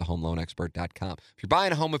time there at thehomeloanexpert.com. If you're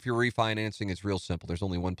buying a home, if you're refinancing, it's real simple. There's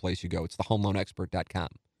only one place you go. It's thehomeloanexpert.com.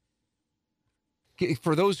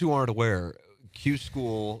 For those who aren't aware, Q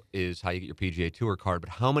School is how you get your PGA Tour card, but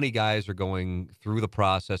how many guys are going through the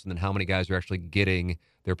process, and then how many guys are actually getting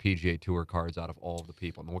their PGA Tour cards out of all of the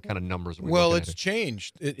people? I mean, what kind of numbers are we looking at? It's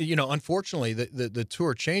changed. Unfortunately, the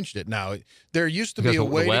tour changed it now. There used to because be a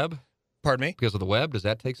way. The web? Pardon me? Because of the web? Does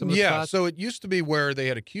that take some of the spots? So it used to be where they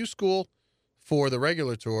had a Q School for the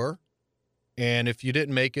regular tour, and if you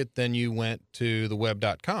didn't make it, then you went to the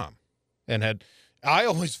web.com and had. I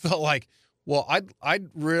always felt like, well, I'd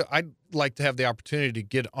like to have the opportunity to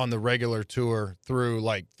get on the regular tour through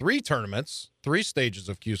like 3 tournaments, 3 stages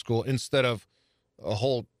of Q School instead of a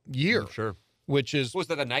whole year. Sure. Which is... Was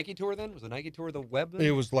that the Nike tour then? Was the Nike tour the web then?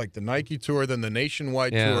 It was like the Nike tour, then the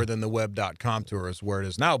nationwide tour, then the web.com tour is where it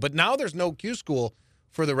is now. But now there's no Q School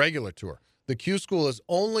for the regular tour. The Q School is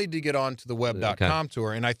only to get on to the web.com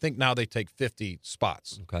tour, and I think now they take 50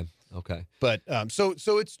 spots. Okay. But so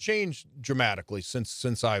it's changed dramatically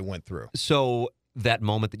since I went through. So that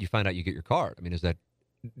moment that you find out you get your card, I mean,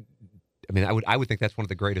 I would think that's one of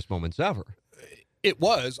the greatest moments ever. It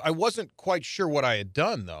was. I wasn't quite sure what I had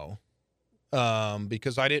done though,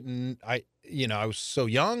 because I was so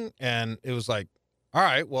young, and it was like, all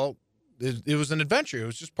right, well, it was an adventure. It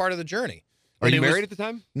was just part of the journey. Are you married at the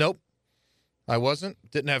time? Nope, I wasn't.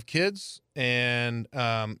 Didn't have kids, and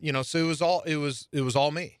so it was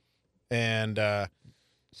all me. And so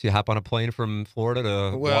you hop on a plane from Florida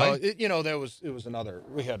to Hawaii? It was another.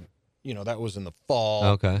 We had, that was in the fall.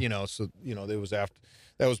 Okay. It was after.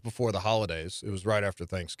 That was before the holidays. It was right after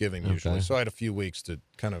Thanksgiving usually. So I had a few weeks to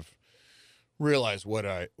kind of realize what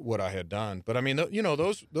I had done. But I mean,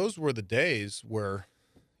 those were the days where,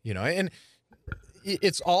 and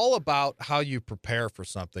it's all about how you prepare for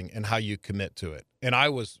something and how you commit to it. And I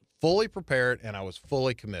was fully prepared, and I was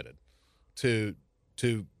fully committed to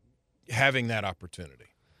having that opportunity.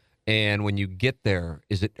 And when you get there,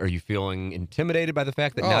 are you feeling intimidated by the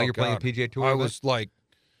fact that now you're playing a PGA Tour?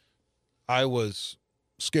 I was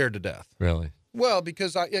scared to death. Really? Well,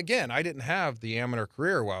 because I didn't have the amateur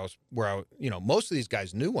career where most of these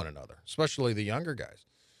guys knew one another, especially the younger guys.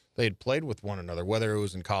 They had played with one another, whether it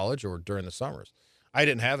was in college or during the summers. I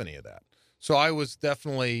didn't have any of that. So I was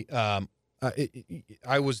definitely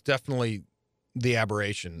the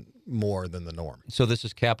aberration more than the norm. So this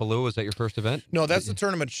is Kapalua. Is that your first event? No, that's the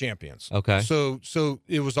Tournament of Champions. Okay. So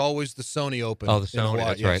it was always the Sony Open. Oh, the Sony.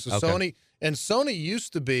 That's right. So Sony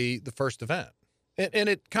used to be the first event, and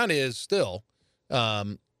it kind of is still.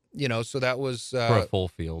 So that was for a full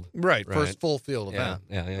field. Right. First full field event.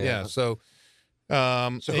 Yeah. So.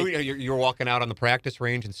 You're walking out on the practice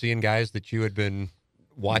range and seeing guys that you had been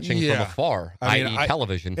watching from afar, i.e.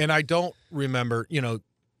 television. And I don't remember,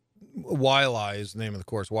 Waialae is the name of the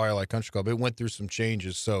course, Waialae Country Club. It went through some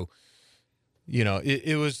changes, so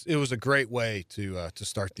it was a great way to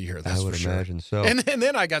start the year. That's I would imagine so. And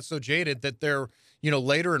then I got so jaded that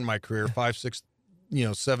later in my career, 5, 6,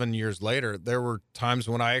 7 years later, there were times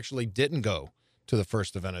when I actually didn't go to the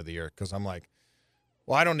first event of the year because I'm like,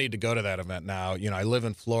 well, I don't need to go to that event now. I live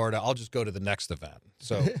in Florida. I'll just go to the next event.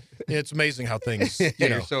 So it's amazing how things,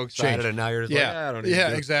 you're so excited, change. And now you're just like, I don't need to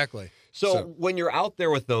do it. Exactly. So when you're out there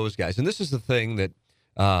with those guys, and this is the thing that,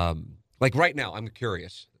 like right now, I'm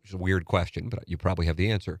curious. It's a weird question, but you probably have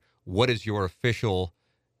the answer. What is your official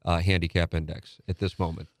handicap index at this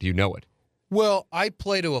moment? Do you know it? Well, I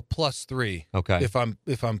play to a +3. Okay.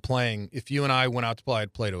 If I'm playing, if you and I went out to play,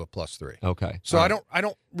 I'd play to a +3. Okay. So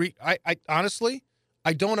I honestly,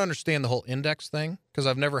 I don't understand the whole index thing because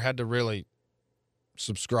I've never had to really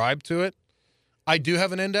subscribe to it. I do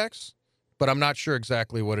have an index, but I'm not sure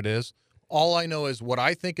exactly what it is. All I know is what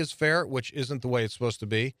I think is fair, which isn't the way it's supposed to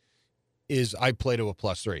be, is I play to a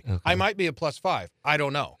 +3. Okay. I might be a +5. I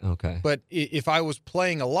don't know. Okay. But if I was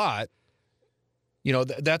playing a lot,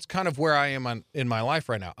 that's kind of where I am in my life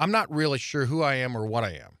right now. I'm not really sure who I am or what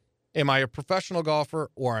I am. Am I a professional golfer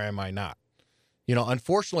or am I not?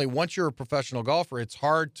 Unfortunately, once you're a professional golfer, it's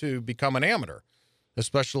hard to become an amateur,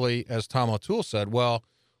 especially as Tom O'Toole said. Well,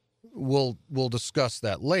 we'll discuss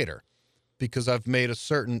that later because I've made a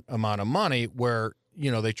certain amount of money where,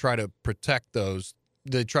 they try to protect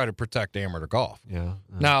amateur golf. Yeah.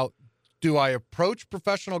 Now, do I approach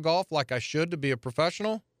professional golf like I should to be a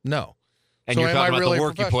professional? No. And you're talking about the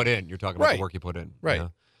work you put in. You're talking about the work you put in. Right. Yeah.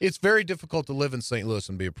 It's very difficult to live in St. Louis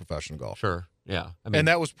and be a professional golfer. Sure. Yeah. And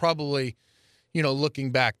that was probably,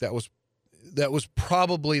 looking back, that was that was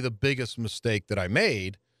probably the biggest mistake that I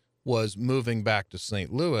made, was moving back to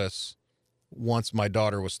St. Louis once my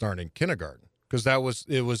daughter was starting kindergarten. Because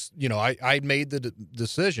I made the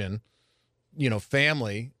decision,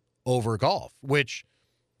 family over golf, which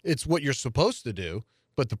it's what you're supposed to do.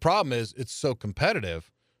 But the problem is it's so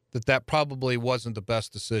competitive that probably wasn't the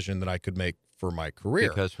best decision that I could make for my career.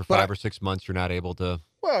 Because for 5 or 6 months, you're not able to.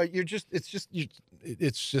 Well, it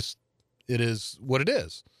is what it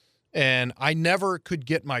is. And I never could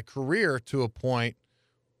get my career to a point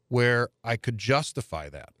where I could justify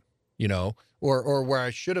that, or where I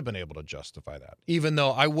should have been able to justify that, even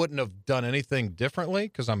though I wouldn't have done anything differently,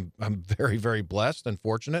 because I'm very, very blessed and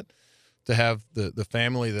fortunate to have the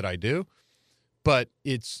family that I do. But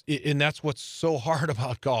and that's what's so hard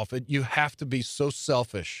about golf. You have to be so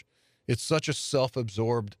selfish. It's such a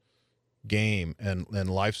self-absorbed game and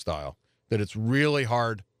lifestyle that it's really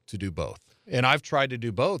hard to do both. And I've tried to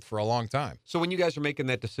do both for a long time. So when you guys are making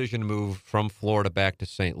that decision to move from Florida back to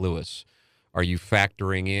St. Louis, are you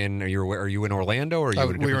factoring in? Are you in Orlando, or are you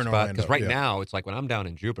in a different spot? Because right now it's like when I'm down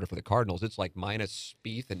in Jupiter for the Cardinals, it's like minus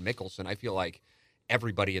Spieth and Mickelson. I feel like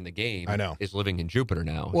everybody in the game is living in Jupiter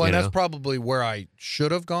now. Well, and that's probably where I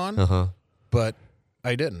should have gone, but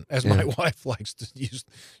I didn't. As my wife likes to use,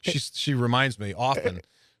 she reminds me often.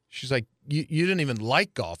 She's like, you didn't even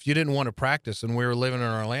like golf. You didn't want to practice, and we were living in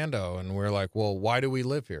Orlando, and we're like, well, why do we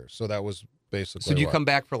live here? So that was basically. So do you come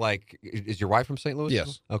back for is your wife from St. Louis?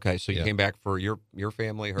 Yes. Okay, so you came back for your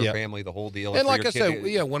family, her family, the whole deal. And like I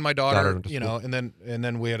said, when my daughter and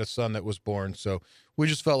then we had a son that was born, so we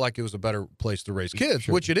just felt like it was a better place to raise kids,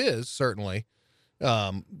 which it is certainly,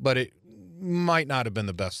 but it might not have been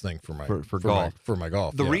the best thing for golf. For my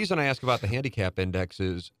golf. The reason I ask about the handicap index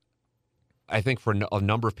is, I think for a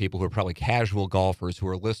number of people who are probably casual golfers who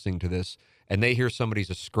are listening to this, and they hear somebody's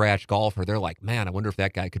a scratch golfer, they're like, man, I wonder if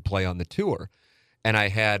that guy could play on the tour. And I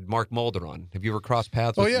had Mark Mulder on. Have you ever crossed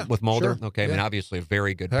paths with Mulder? Sure. Okay, I mean, obviously a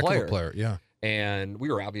very good player. Heck of a player, yeah. And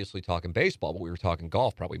we were obviously talking baseball, but we were talking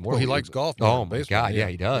golf probably more. Well, he likes golf more than baseball. Oh, my God, yeah,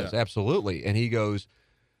 he does, absolutely. And he goes,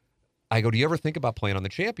 I go, do you ever think about playing on the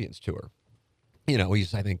Champions Tour?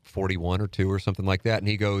 He's, I think, 41 or 2 or something like that. And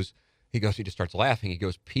he just starts laughing. He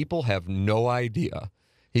goes, people have no idea.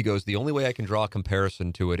 He goes, the only way I can draw a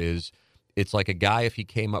comparison to it is it's like a guy, if he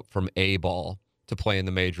came up from A ball to play in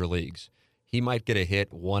the major leagues, he might get a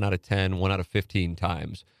hit 1 out of 10, 1 out of 15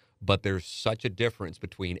 times. But there's such a difference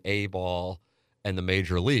between A ball and the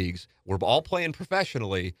major leagues. We're all playing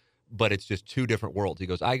professionally, but it's just two different worlds. He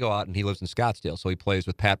goes, I go out, and he lives in Scottsdale, so he plays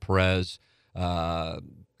with Pat Perez.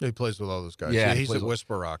 He plays with all those guys. Yeah, he's at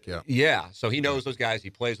Whisper Rock, Yeah, so he knows those guys. He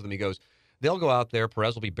plays with them. He goes, they'll go out there,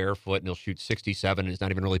 Perez will be barefoot, and he'll shoot 67, and he's not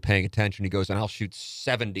even really paying attention. He goes, and I'll shoot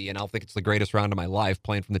 70, and I'll think it's the greatest round of my life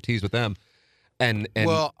playing from the tees with them. And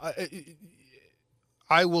well,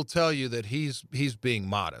 I will tell you that he's being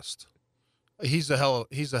modest. He's a hell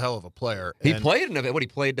of a player. He played in it. What, he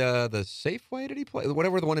played the Safeway? Did he play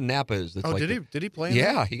whatever the one in Napa is? That's did he play? In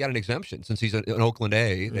that? That? He got an exemption since he's an Oakland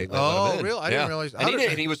A. They let him in. Really? I didn't realize.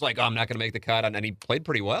 And he was like, I'm not going to make the cut, and he played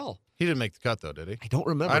pretty well. He didn't make the cut though, did he? I don't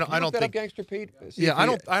remember. I don't think Gangster Pete.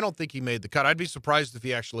 I don't think he made the cut. I'd be surprised if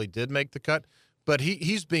he actually did make the cut. But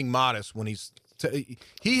he's being modest when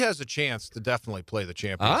he has a chance to definitely play the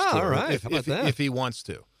Champions Tour. All right. If he wants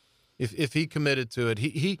to, if he committed to it,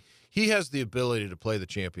 he has the ability to play the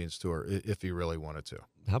Champions Tour if he really wanted to.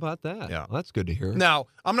 How about that? Yeah. Well, that's good to hear. Now,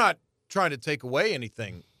 I'm not trying to take away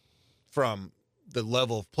anything from the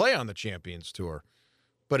level of play on the Champions Tour,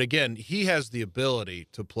 but again, he has the ability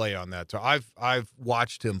to play on that tour. I've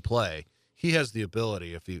watched him play. He has the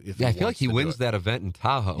ability if he I feel like he wins that event in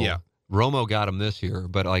Tahoe. Yeah. Romo got him this year,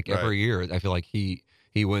 but every year, I feel like he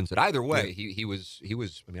wins it. Either way, he was.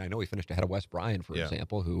 I mean, I know he finished ahead of Wes Bryant, for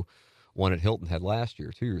example, who won at Hilton Head last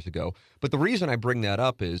year, 2 years ago. But the reason I bring that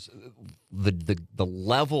up is the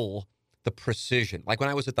level, the precision. Like when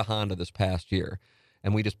I was at the Honda this past year,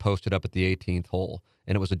 and we just posted up at the 18th hole,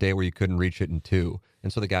 and it was a day where you couldn't reach it in 2,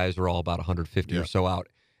 and so the guys were all about 150 or so out.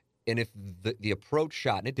 And if the approach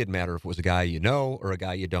shot, and it didn't matter if it was a guy you know or a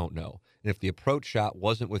guy you don't know, and if the approach shot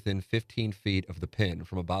wasn't within 15 feet of the pin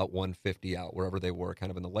from about 150 out, wherever they were,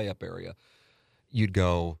 kind of in the layup area, you'd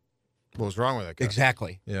go, what was wrong with that guy?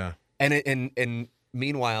 Exactly. Yeah. And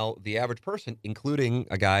meanwhile, the average person, including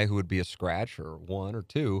a guy who would be a scratch or 1 or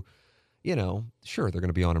 2, sure, they're going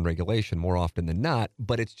to be on in regulation more often than not,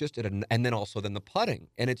 but it's just and then also the putting.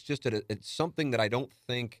 And it's just it's something that I don't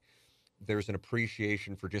think there's an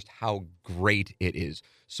appreciation for just how great it is.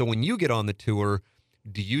 So when you get on the tour,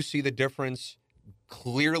 do you see the difference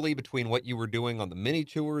clearly between what you were doing on the mini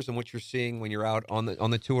tours and what you're seeing when you're out on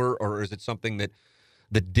the tour, or is it something that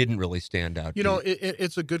that didn't really stand out? You know,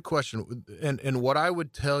 it's a good question. And what I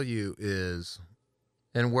would tell you is,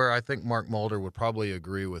 and where I think Mark Mulder would probably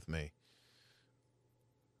agree with me,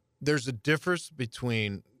 there's a difference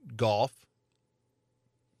between golf,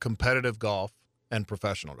 competitive golf, and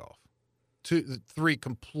professional golf. Three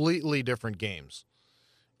completely different games.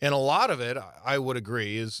 And a lot of it, I would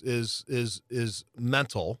agree, is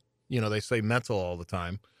mental. You know, they say mental all the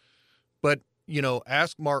time. But, you know,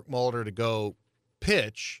 ask Mark Mulder to go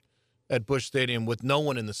pitch at Busch Stadium with no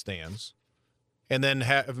one in the stands, and then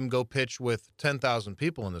have him go pitch with 10,000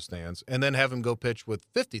 people in the stands, and then have him go pitch with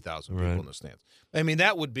 50,000 people in the stands. I mean,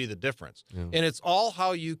 that would be the difference. Yeah. And it's all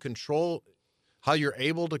how you're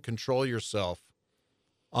able to control yourself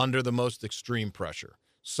under the most extreme pressure.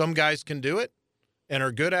 Some guys can do it and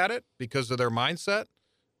are good at it because of their mindset,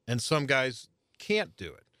 and some guys can't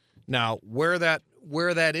do it. Now, where that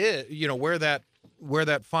is, you know, where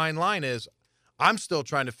that fine line is, I'm still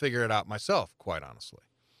trying to figure it out myself, quite honestly.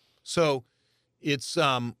 So it's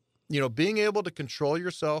you know, being able to control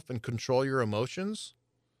yourself and control your emotions,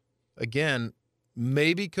 again,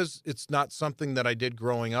 maybe because it's not something that I did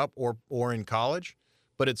growing up or in college,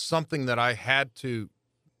 but it's something that I had to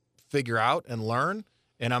figure out and learn,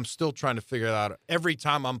 and I'm still trying to figure it out every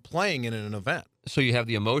time I'm playing in an event. So you have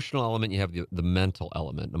the emotional element, you have the mental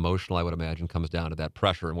element. Emotional, I would imagine, comes down to that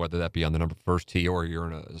pressure, and whether that be on the first tee or you're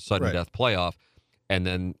in a sudden death playoff. And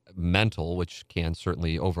then mental, which can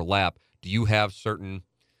certainly overlap. Do you have certain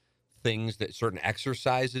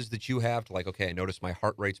exercises that you have to, like, okay, I notice my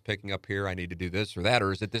heart rate's picking up here, I need to do this or that,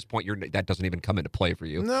 or is at this point that doesn't even come into play for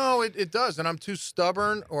you? No, it does, and I'm too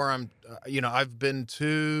stubborn, or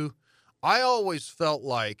I always felt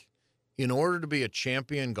like in order to be a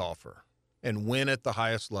champion golfer and win at the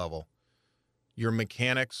highest level, your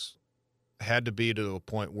mechanics had to be to a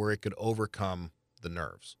point where it could overcome the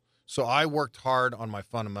nerves. So I worked hard on my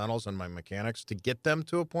fundamentals and my mechanics to get them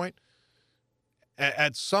to a point.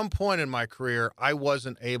 At some point in my career, I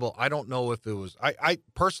wasn't able, I don't know if it was, I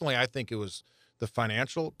personally, I think it was the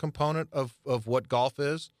financial component of what golf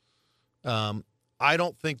is. I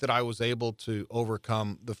don't think that I was able to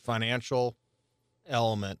overcome the financial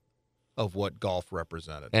element of what golf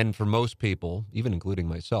represented. And for most people, even including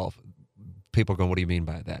myself, people are going, what do you mean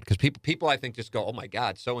by that? Because people I think just go, oh my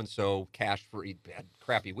God, so-and-so cashed for a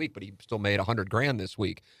crappy week, but he still made $100,000 this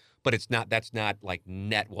week. But that's not like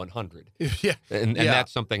net 100. Yeah. And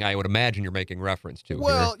that's something I would imagine you're making reference to.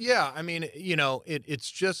 Well, here. Yeah. I mean, you know,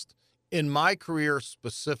 it's just in my career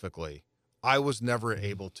specifically, I was never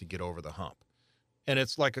able to get over the hump. And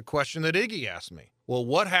it's like a question that Iggy asked me. Well,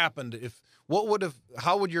 what happened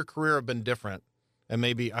how would your career have been different? And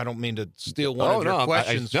maybe I don't mean to steal one of your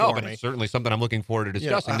questions for but me. It's certainly something I'm looking forward to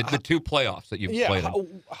discussing. The two playoffs that you've played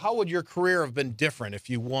in. How would your career have been different if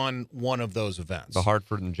you won one of those events? The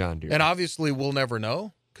Hartford and John Deere. And obviously we'll never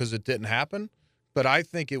know because it didn't happen. But I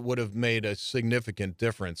think it would have made a significant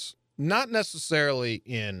difference, not necessarily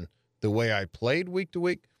in the way I played week to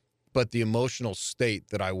week, but the emotional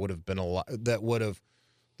state that I would have been that would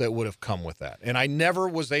have come with that. And I never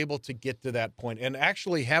was able to get to that point and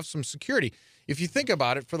actually have some security. If you think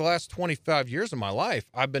about it, for the last 25 years of my life,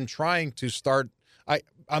 I've been trying to start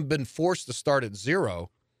I've been forced to start at zero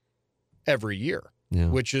every year,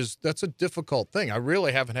 that's a difficult thing. I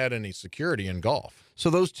really haven't had any security in golf. So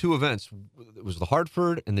those two events, it was the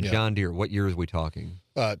Hartford and the John Deere. What years are we talking?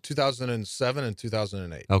 2007 and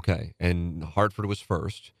 2008. Okay, and Hartford was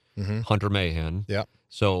first. Mm-hmm. Hunter Mahan. Yeah.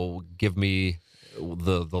 So give me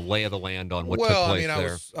the lay of the land on what took place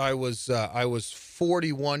there. I was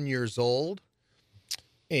 41 years old,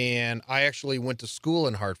 and I actually went to school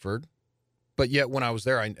in Hartford, but yet when I was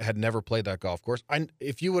there, I had never played that golf course.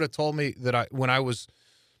 If you would have told me that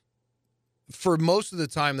for most of the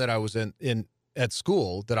time that I was at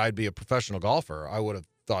school, that I'd be a professional golfer, I would have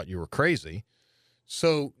thought you were crazy.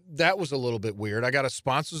 So that was a little bit weird. I got a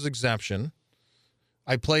sponsor's exemption.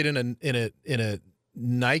 I played in a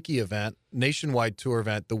Nike event, nationwide tour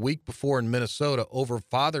event, the week before in Minnesota over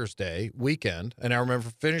Father's Day weekend. And I remember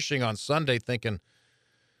finishing on Sunday thinking,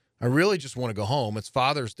 I really just want to go home. It's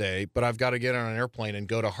Father's Day, but I've got to get on an airplane and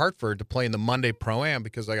go to Hartford to play in the Monday Pro-Am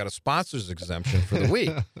because I got a sponsor's exemption for the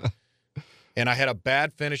week. And I had a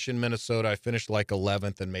bad finish in Minnesota. I finished like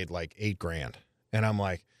 11th and made like $8,000. And I'm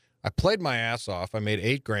like, I played my ass off. I made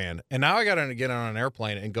 $8,000. And now I got to get on an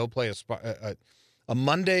airplane and go play a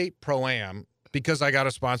Monday Pro-Am because I got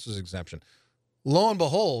a sponsor's exemption. Lo and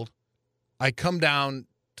behold, I come down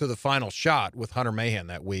to the final shot with Hunter Mahan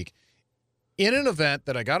that week in an event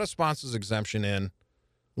that I got a sponsor's exemption in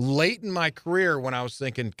late in my career when I was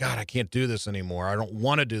thinking, God, I can't do this anymore. I don't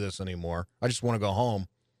want to do this anymore. I just want to go home.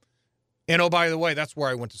 And, oh, by the way, that's where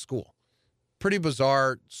I went to school. Pretty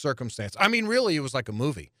bizarre circumstance. I mean, really, it was like a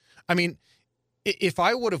movie. I mean, if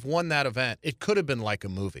I would have won that event, it could have been like a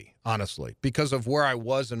movie, honestly, because of where I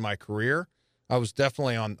was in my career. I was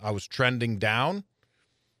definitely I was trending down,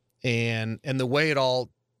 and the way it all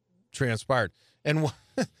transpired. And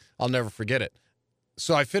I'll never forget it.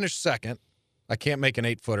 So I finished second. I can't make an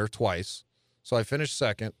 8-footer twice. So I finished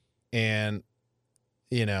second, and,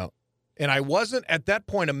 and I wasn't at that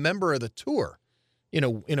point a member of the tour in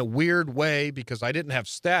a weird way because I didn't have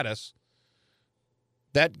status.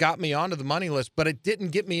 That got me onto the money list, but it didn't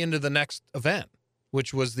get me into the next event,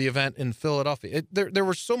 which was the event in Philadelphia. There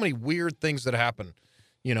were so many weird things that happened,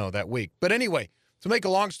 that week. But anyway, to make a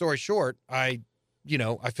long story short, I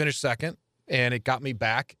finished second, and it got me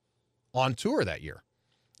back on tour that year.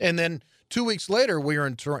 And then 2 weeks later, we were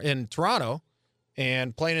in Toronto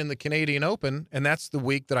and playing in the Canadian Open, and that's the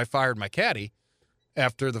week that I fired my caddy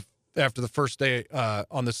after the first day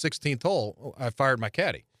on the 16th hole. I fired my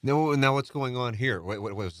caddy. No, now what's going on here? What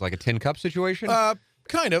was it, like a tin cup situation?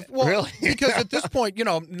 Kind of. Well, really? Because at this point,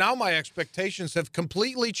 now my expectations have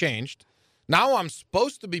completely changed. Now I'm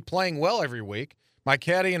supposed to be playing well every week. My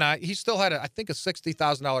caddy and he still had, I think, a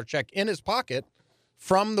 $60,000 check in his pocket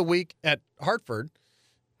from the week at Hartford.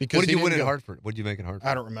 Because what did you win at Hartford? What did you make at Hartford?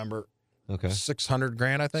 I don't remember. Okay.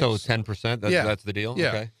 $600,000, I think. So 10%? That's the deal? Yeah.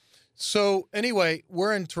 Okay. So anyway,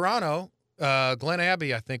 we're in Toronto. Glen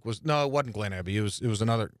Abbey, I think, it wasn't Glen Abbey. It was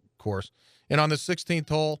another course. And on the 16th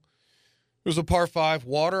hole, it was a par 5,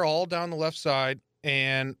 water all down the left side.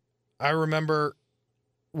 And I remember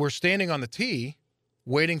we're standing on the tee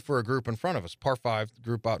waiting for a group in front of us, par 5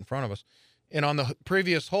 group out in front of us. And on the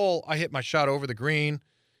previous hole, I hit my shot over the green,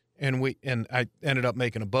 and I ended up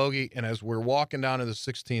making a bogey. And as we're walking down to the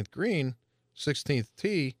 16th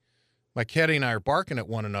tee, my caddy and I are barking at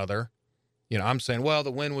one another. I'm saying, well,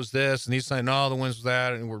 the wind was this, and he's saying, no, the wind was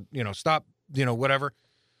that, and we're, stop, whatever.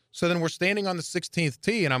 So then we're standing on the 16th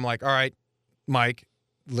tee, and I'm like, all right, Mike,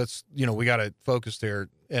 let's, we got to focus here.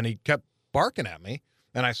 And he kept barking at me,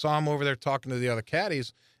 and I saw him over there talking to the other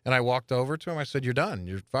caddies, and I walked over to him. I said, you're done.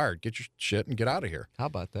 You're fired. Get your shit and get out of here. How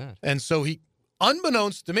about that? And so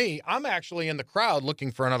unbeknownst to me, I'm actually in the crowd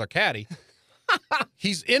looking for another caddy.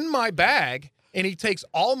 He's in my bag, and he takes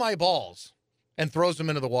all my balls and throws them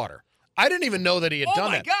into the water. I didn't even know that he had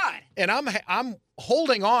done that. Oh, my God. And I'm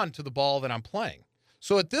holding on to the ball that I'm playing.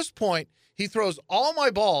 So at this point, he throws all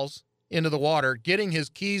my balls into the water, getting his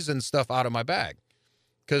keys and stuff out of my bag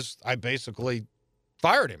because I basically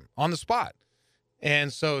fired him on the spot.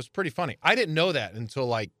 And so it's pretty funny. I didn't know that until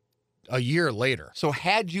like a year later. So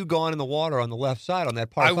had you gone in the water on the left side on that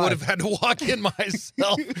par 5, I would have had to walk in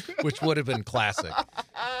myself, which would have been classic.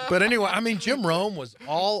 But anyway, I mean, Jim Rome was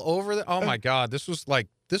all over the. Oh my God, this was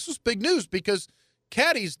big news because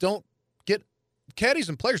caddies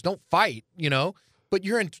and players don't fight, But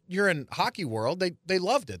you're in hockey world. They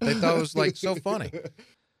loved it. They thought it was like so funny.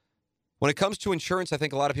 When it comes to insurance, I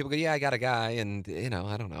think a lot of people go, yeah, I got a guy, and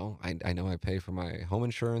I don't know. I know I pay for my home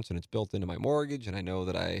insurance, and it's built into my mortgage, and I know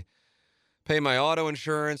that I pay my auto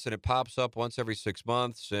insurance, and it pops up once every 6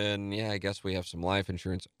 months, and yeah, I guess we have some life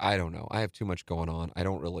insurance. I don't know. I have too much going on. I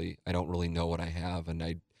don't really know what I have, and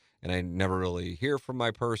I never really hear from my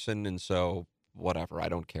person, and so whatever. I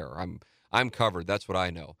don't care. I'm covered. That's what I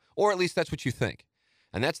know, or at least that's what you think,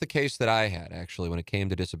 and that's the case that I had actually when it came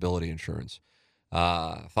to disability insurance.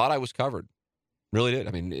 Thought I was covered. Really did.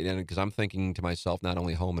 I mean, because I'm thinking to myself, not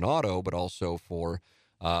only home and auto, but also for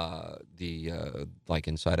like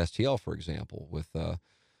inside STL, for example, with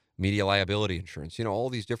media liability insurance. All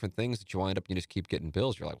these different things that you wind up, you just keep getting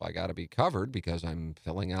bills. You're like, well, I got to be covered because I'm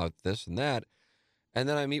filling out this and that. And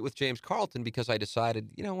then I meet with James Carlton because I decided,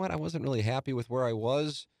 you know what, I wasn't really happy with where I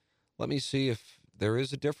was. Let me see if there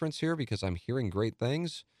is a difference here because I'm hearing great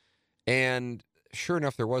things. And sure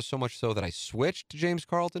enough, there was so much so that I switched to James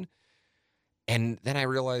Carlton. And then I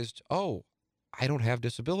realized, oh, I don't have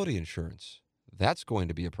disability insurance. That's going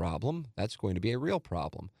to be a problem. That's going to be a real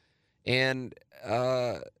problem. And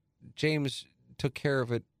James took care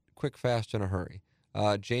of it quick, fast, in a hurry.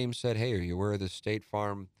 James said, hey, are you aware of the State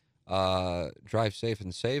Farm Drive Safe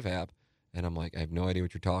and Save app? And I'm like, I have no idea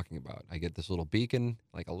what you're talking about. I get this little beacon,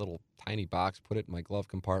 like a little tiny box, put it in my glove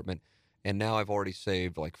compartment. And now I've already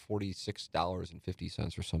saved like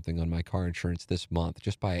 $46.50 or something on my car insurance this month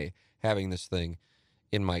just by having this thing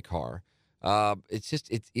in my car.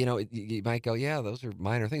 You might go, yeah, those are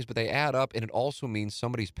minor things, but they add up, and it also means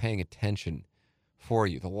somebody's paying attention for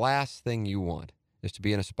you. The last thing you want is to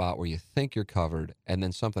be in a spot where you think you're covered, and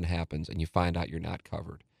then something happens, and you find out you're not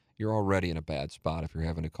covered. You're already in a bad spot if you're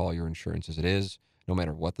having to call your insurance as it is, no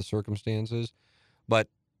matter what the circumstances. But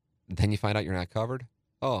then you find out you're not covered?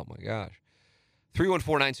 Oh, my gosh.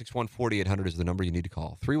 314-961-4800 is the number you need to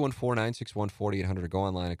call. 314-961-4800 or go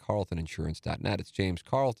online at carltoninsurance.net. It's James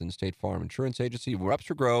Carlton, State Farm Insurance Agency,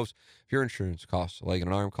 Webster Groves. If your insurance costs a leg and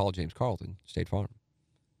an arm, call James Carlton, State Farm.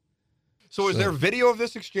 So is there video of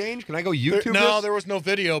this exchange? Can I go YouTube No, this? there was no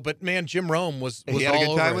video, but man, Jim Rome was he had all a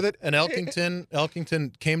good time over with it? And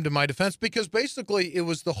Elkington came to my defense because basically it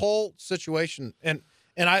was the whole situation. And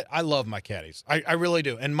I love my caddies. I really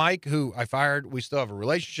do. And Mike, who I fired, we still have a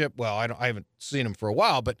relationship. Well, I haven't seen him for a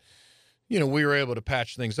while, but we were able to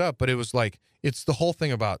patch things up. But it was like, it's the whole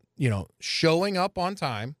thing about, showing up on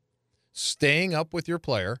time, staying up with your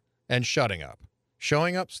player, and shutting up.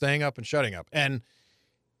 Showing up, staying up, and shutting up. And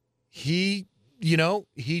he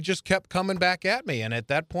just kept coming back at me. And at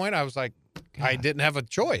that point, I was like, God. I didn't have a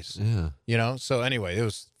choice. Yeah. So anyway, it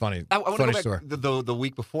was funny. I want to go back story. The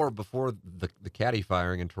week before the caddy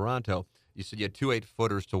firing in Toronto, you said you had 2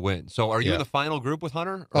 8-footers to win. So are you in the final group with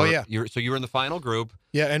Hunter? Oh, yeah. So you're in the final group.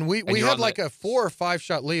 Yeah, and we had like a 4 or 5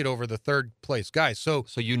 shot lead over the third place guy. So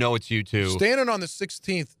it's you two. Standing on the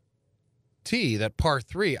 16th tee, that par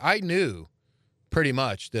 3, I knew pretty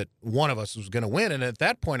much that one of us was going to win. And at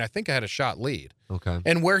that point, I think I had a shot lead. Okay.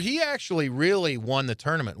 And where he actually really won the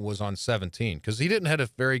tournament was on 17 because he didn't have a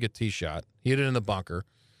very good tee shot. He hit it in the bunker.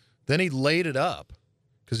 Then he laid it up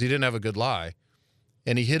because he didn't have a good lie.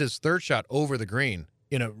 And he hit his third shot over the green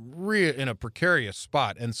in a precarious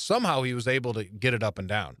spot. And somehow he was able to get it up and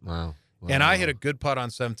down. Wow. And I hit a good putt on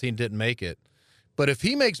 17, didn't make it. But if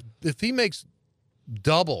he makes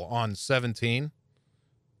double on 17,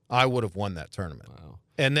 I would have won that tournament. Wow.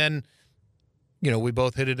 And then, we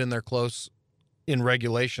both hit it in there close in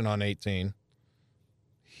regulation on 18.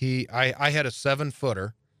 I had a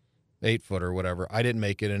 7-footer, 8-footer, whatever. I didn't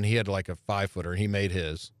make it, and he had like a 5-footer. He made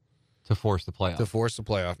his. To force the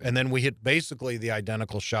playoff. And then we hit basically the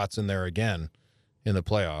identical shots in there again in the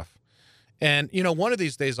playoff. And, one of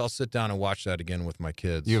these days I'll sit down and watch that again with my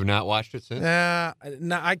kids. You have not watched it since?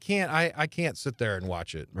 No, I can't. I can't sit there and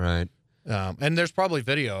watch it. Right. And there's probably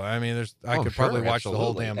video. I mean, I could probably watch the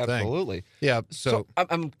whole damn thing. Absolutely. Yeah. So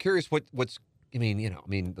I'm curious what's.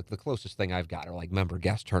 The closest thing I've got are like member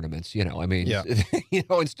guest tournaments. Yeah.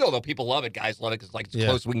 And still though people love it, guys love it because it's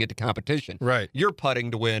close. We can get to competition. Right. You're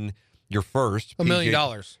putting to win your first $1 million.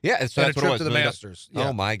 Yeah. So that's a what it trip was. to the Masters. Yeah.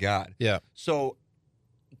 Oh my God. Yeah. So,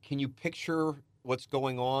 can you picture what's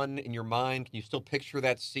going on in your mind? Can you still picture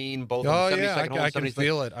that scene both on the 72nd hole and 76th? I can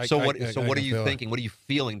feel it. What are you thinking? What are you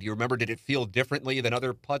feeling? Do you remember? Did it feel differently than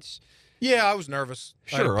other putts? Yeah, I was nervous.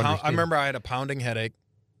 Sure, I remember I had a pounding headache.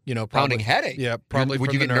 Probably, pounding headache. Yeah, probably.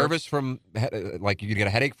 Would you get nerves. nervous from like you get a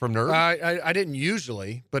headache from nerves? I didn't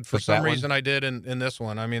usually, but for some reason I did in this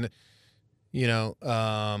one. I mean,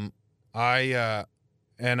 I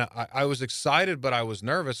was excited, but I was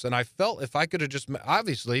nervous, and I felt if I could have just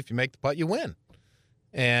obviously if you make the putt, you win.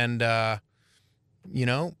 And I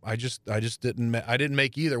just didn't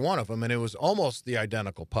make either one of them, and it was almost the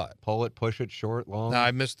identical putt. Pull it, push it, short, long. No,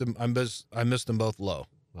 I missed them. I missed them both low.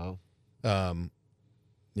 Wow.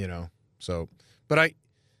 So, but I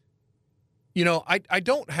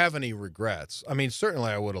don't have any regrets. I mean,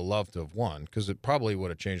 certainly I would have loved to have won because it probably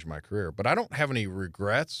would have changed my career. But I don't have any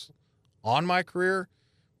regrets on my career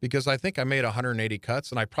because I think I made 180 cuts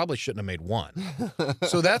and I probably shouldn't have made one.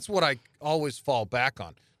 So that's what I always fall back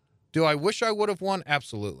on. Do I wish I would have won?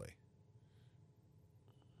 Absolutely.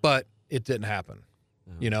 But it didn't happen.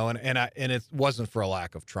 And it wasn't for a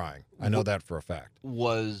lack of trying. I know that for a fact.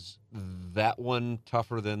 Was that one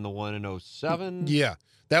tougher than the one in 07? Yeah.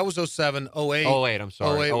 That was 07. 08. 08, I'm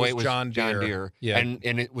sorry. 08 was John Deere. Yeah.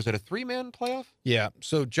 And was it a 3-man playoff? Yeah.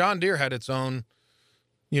 So John Deere had its own,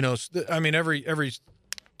 everybody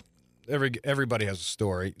has a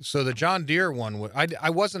story. So the John Deere one, I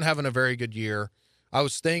wasn't having a very good year. I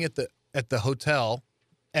was staying at the hotel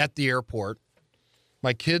at the airport.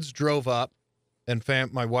 My kids drove up. And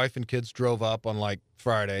my wife and kids drove up on like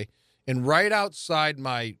Friday, and right outside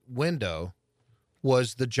my window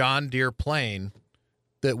was the John Deere plane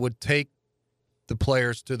that would take the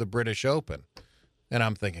players to the British Open. And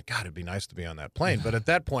I'm thinking, God, it'd be nice to be on that plane. But at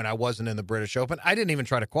that point, I wasn't in the British Open. I didn't even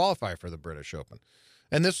try to qualify for the British Open.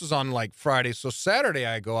 And this was on like Friday. So Saturday,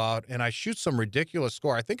 I go out and I shoot some ridiculous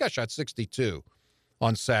score. I think I shot 62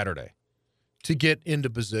 on Saturday to get into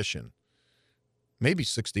position. Maybe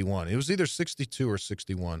 61. It was either 62 or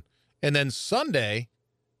 61. And then Sunday,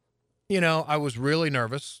 I was really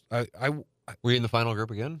nervous. Were you in the final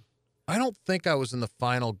group again? I don't think I was in the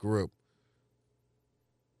final group.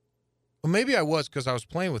 Well, maybe I was because I was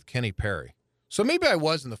playing with Kenny Perry. So maybe I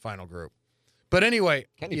was in the final group. But anyway,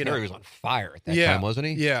 Kenny Perry was on fire at that yeah, time, wasn't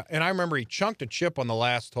he? Yeah, and I remember he chunked a chip on the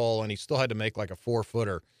last hole, and he still had to make like a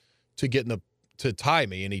 4-footer to get to tie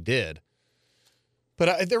me, and he did.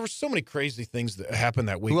 But there were so many crazy things that happened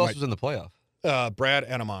that week. Who else was in the playoff? Brad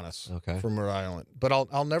Anamanis from Rhode Island. But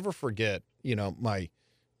I'll never forget,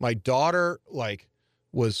 my daughter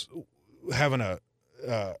was having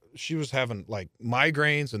she was having like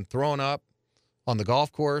migraines and throwing up on the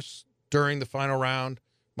golf course during the final round.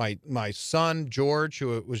 My son George, he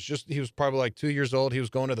was probably like 2 years old, he was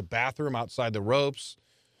going to the bathroom outside the ropes.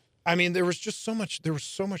 I mean, there was so much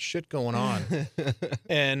shit going on.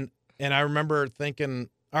 and I remember thinking,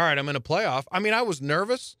 all right, I'm in a playoff. I mean, I was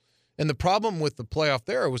nervous. And the problem with the playoff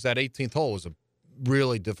there was that 18th hole was a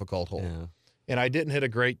really difficult hole. Yeah. And I didn't hit a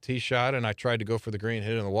great tee shot, and I tried to go for the green,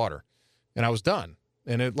 hit it in the water. And I was done.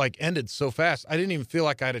 And it ended so fast. I didn't even feel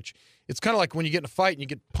like I had it's kind of like when you get in a fight and you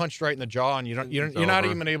get punched right in the jaw and you're not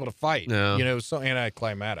even able to fight. No. It was so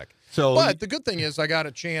anticlimactic. But the good thing is I got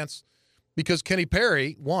a chance because Kenny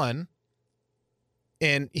Perry won,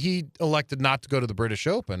 and he elected not to go to the British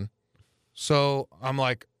Open. So I'm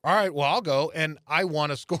like, all right, well, I'll go. And I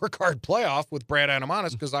won a scorecard playoff with Brad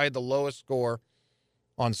Anamanis because I had the lowest score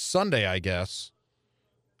on Sunday, I guess.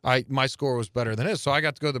 My score was better than his. So I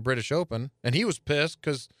got to go to the British Open, and he was pissed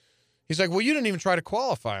because he's like, well, you didn't even try to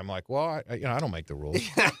qualify. I'm like, well, I don't make the rules.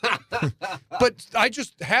 But I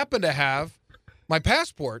just happened to have my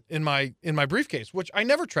passport in my briefcase, which I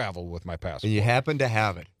never traveled with my passport. And you happened to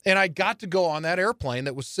have it. And I got to go on that airplane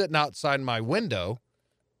that was sitting outside my window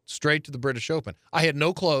straight to the British Open. I had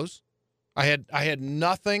no clothes. I had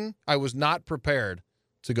nothing. I was not prepared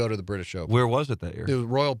to go to the British Open. Where was it that year? It was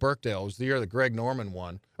Royal Birkdale. It was the year that Greg Norman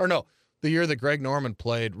won. Or no, the year that Greg Norman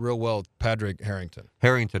played real well with Padraig Harrington.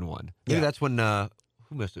 Harrington won. Maybe that's when who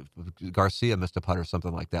missed it? Garcia missed a putt or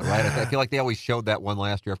something like that, right? I feel like they always showed that one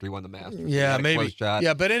last year after he won the Masters. Yeah, maybe.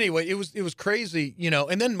 Yeah, but anyway, it was crazy,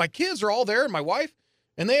 And then my kids are all there, and my wife,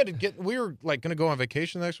 and they had to get. We were like going to go on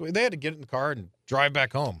vacation next week. They had to get in the car and drive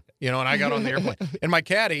back home, And I got on the airplane, and my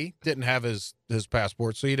caddy didn't have his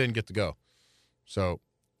passport, so he didn't get to go. So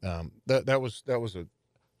that was a.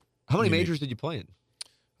 How many majors did you play in?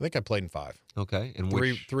 I think I played in 5. Okay, and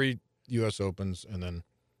three U.S. Opens, and then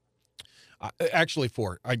actually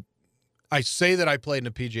 4. I say that I played in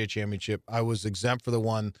a PGA Championship. I was exempt for the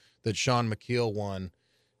one that Sean McKeel won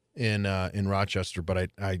in Rochester, but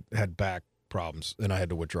I had back problems and I had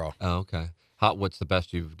to withdraw. Oh, okay. What's the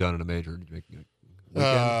best you've done in a major? Did you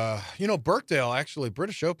make Birkdale, actually,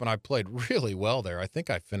 British Open, I played really well there. I think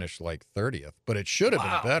I finished like 30th, but it should have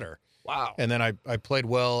been better. Wow. And then I played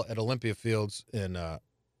well at Olympia Fields in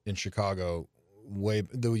Chicago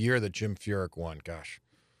the year that Jim Furyk won. Gosh.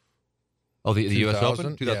 Oh, the U.S.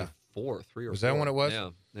 Open? 2004, 3 or 4. Was that when it was?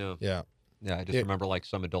 Yeah. Yeah, I just remember like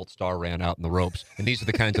some adult star ran out in the ropes, and these are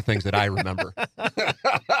the kinds of things that I remember.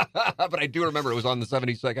 But I do remember it was on the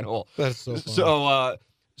 72nd hole. That's so funny.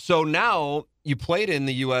 So now you played in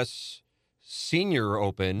the U.S. Senior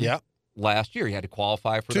Open last year. You had to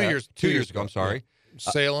qualify for 2 years ago. I'm sorry.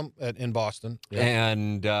 Yeah. Salem in Boston. Yeah.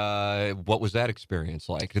 And what was that experience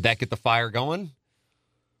like? Did that get the fire going?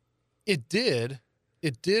 It did.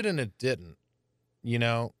 It did and it didn't.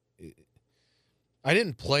 I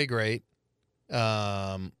didn't play great.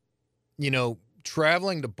 Traveling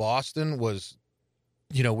to Boston was,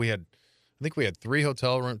 we had 2 or 3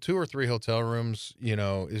 hotel rooms.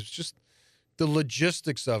 It's just the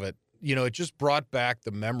logistics of it. It just brought back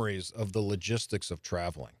the memories of the logistics of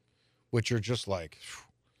traveling, which are just like,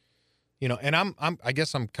 and I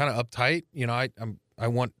guess I'm kind of uptight. I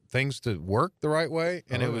want things to work the right way.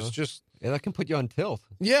 And it was just. Yeah, that can put you on tilt.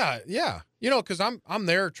 Yeah. Because I'm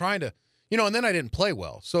there trying to, and then I didn't play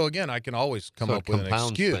well. So, again, I can always come up with an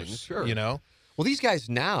excuse, things. Sure. Well, these guys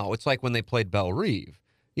now, it's like when they played Belle Reve.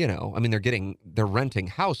 They're renting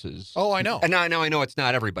houses. Oh, I know. And I know it's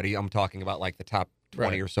not everybody. I'm talking about like the top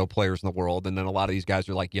 20 or so players in the world. And then a lot of these guys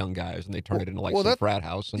are like young guys, and they turn it into like some frat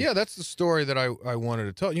house. Yeah, that's the story that I wanted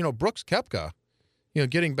to tell. Brooks Koepka,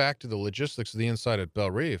 getting back to the logistics of the inside at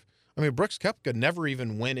Belle Reve. Brooks Koepka never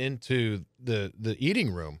even went into the eating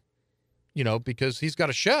room, because he's got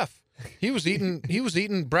a chef. He was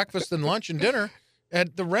eating breakfast and lunch and dinner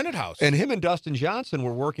at the rented house. And him and Dustin Johnson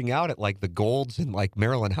were working out at like the Golds in like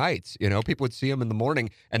Maryland Heights. People would see him in the morning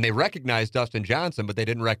and they recognized Dustin Johnson, but they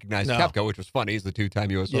didn't recognize Koepka, which was funny. He's the 2-time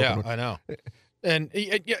U.S. Open. Yeah, I know. And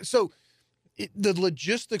so the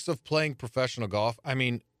logistics of playing professional golf.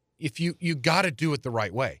 If you got to do it the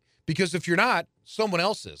right way. Because if you're not, someone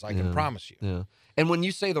else is, I can promise you. Yeah. And when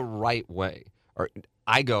you say the right way,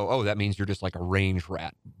 I go, oh, that means you're just like a range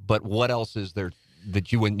rat. But what else is there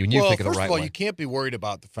that when you think of the right way? Well, first of all, you can't be worried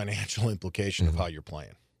about the financial implication of how you're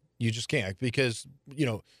playing. You just can't, because,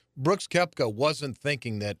 Brooks Koepka wasn't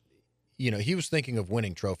thinking that, he was thinking of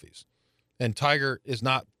winning trophies. And Tiger is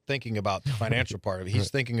not thinking about the financial part of it. He's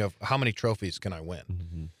thinking of how many trophies can I win?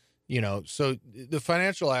 Mm-hmm. So the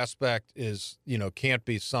financial aspect is, can't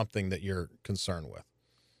be something that you're concerned with.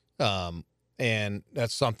 And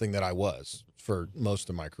that's something that I was for most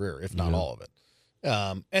of my career, if not all of it.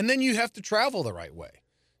 And then you have to travel the right way.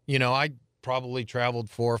 I probably traveled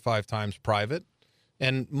 4 or 5 times private,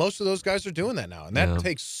 and most of those guys are doing that now. And that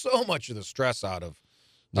takes so much of the stress out of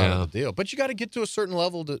the deal. But you got to get to a certain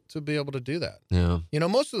level to be able to do that. Yeah.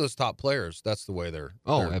 Most of those top players, that's the way they're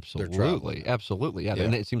absolutely. Absolutely. Yeah.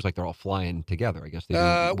 And it seems like they're all flying together. I guess they do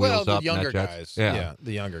the younger guys. Yeah.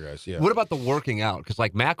 The younger guys. Yeah. What about the working out? Because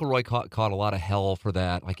like McElroy caught a lot of hell for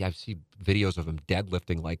that. Like I've seen videos of him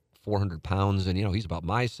deadlifting like 400 pounds, and he's about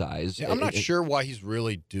my size. Yeah, I'm not sure why he's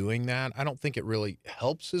really doing that. I don't think it really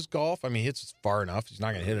helps his golf. I mean, he hits far enough. He's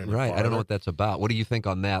not going to hit it any farther. I don't know what that's about. What do you think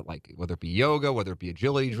on that? Like, whether it be yoga, whether it be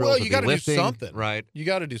agility drills, well, you got to do something. Right. You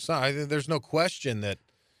got to do something. There's no question that,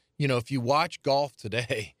 if you watch golf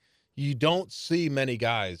today, you don't see many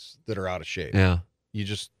guys that are out of shape. Yeah. You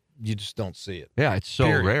just don't see it. Yeah, it's so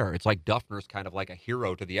rare. It's like Duffner's kind of like a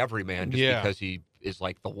hero to the everyman just because he is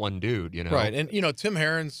like the one dude, Right. And, Tim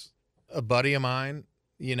Herron's a buddy of mine,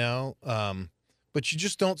 but you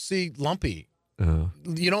just don't see Lumpy.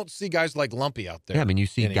 You don't see guys like Lumpy out there. Yeah, I mean, you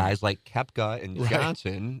see guys like Koepka and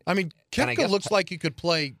Johnson. I mean, Koepka looks like he could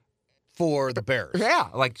play for the Bears. Yeah,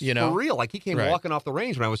 like, for real. Like, he came walking off the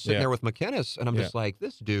range when I was sitting there with McKinnis, and I'm just like,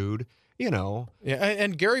 this dude, Yeah,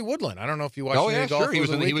 and Gary Woodland. I don't know if you watched any golf. Sure. He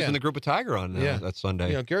was in the group of Tiger on that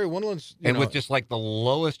Sunday. Gary Woodland's with just like the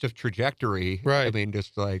lowest of trajectory. Right. I mean,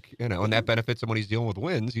 just like and that benefits him when he's dealing with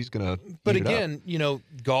winds. He's gonna. But again,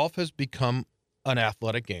 golf has become an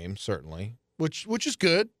athletic game, certainly, which is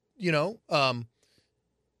good.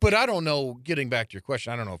 But I don't know. Getting back to your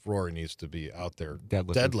question, I don't know if Rory needs to be out there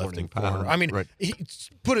deadlifting 400. I mean,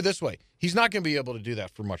 put it this way: he's not going to be able to do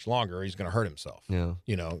that for much longer. Or he's going to hurt himself. Yeah.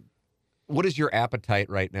 What is your appetite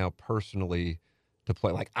right now, personally, to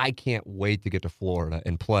play? Like, I can't wait to get to Florida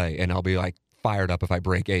and play, and I'll be like fired up if I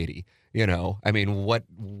break 80. I mean, what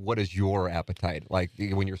is your appetite like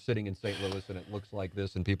when you're sitting in St. Louis and it looks like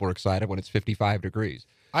this, and people are excited when it's 55 degrees?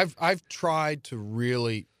 I've tried to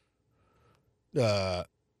really.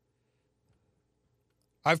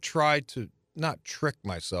 I've tried to not trick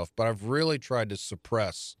myself, but I've really tried to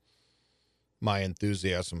suppress my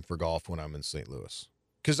enthusiasm for golf when I'm in St. Louis.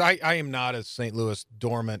 Because I am not a St. Louis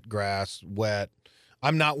dormant, grass, wet.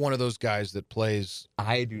 I'm not one of those guys that plays.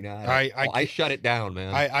 I do not. I shut it down,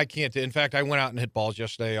 man. I can't. In fact, I went out and hit balls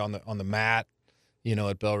yesterday on the mat,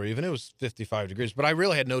 at Belle Reve, and it was 55 degrees. But I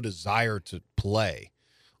really had no desire to play.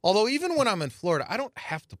 Although even when I'm in Florida, I don't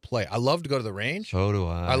have to play. I love to go to the range. So do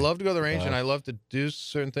I. I love to go to the range, and I love to do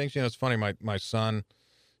certain things. It's funny. My son,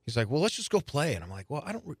 he's like, well, let's just go play. And I'm like, well,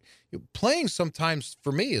 playing sometimes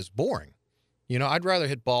for me is boring. I'd rather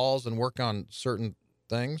hit balls and work on certain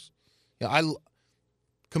things.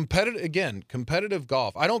 Competitive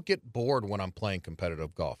golf. I don't get bored when I'm playing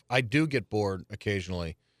competitive golf. I do get bored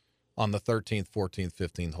occasionally on the 13th, 14th,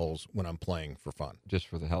 15th holes when I'm playing for fun. Just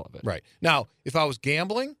for the hell of it. Right. Now, if I was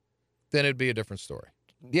gambling, then it'd be a different story.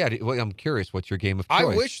 Yeah, well, I'm curious, what's your game of choice? I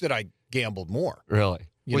wish that I gambled more. Really?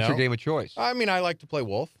 What's your game of choice? I mean, I like to play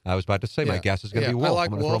Wolf. I was about to say, my guess is going to be Wolf. I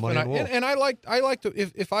like I'm Wolf, throw money on Wolf. And I like to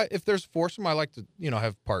if there's foursome, I like to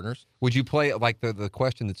have partners. Would you play like the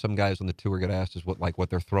question that some guys on the tour get asked is what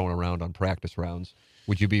they're throwing around on practice rounds?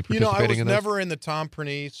 Would you be participating in I was those? never in the Tom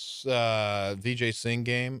Pernice, Vijay Singh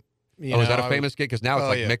game. Is that a famous gig? Because now it's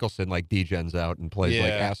like Mickelson like degens out and plays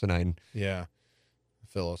like asinine. Yeah.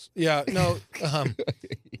 Phyllis. Yeah, no,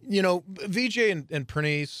 Vijay and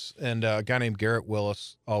Pernice and a guy named Garrett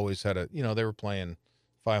Willis always had they were playing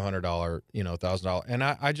 $500, $1,000. And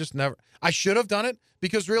I just never, I should have done it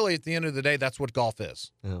because really at the end of the day, that's what golf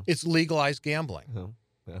is. Yeah. It's legalized gambling.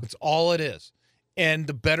 Yeah. It's all it is. And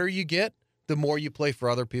the better you get, the more you play for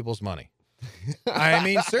other people's money. I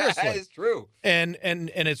mean, seriously. That is true. And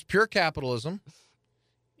it's pure capitalism.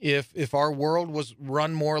 If our world was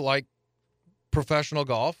run more like professional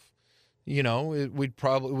golf, we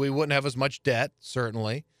wouldn't have as much debt,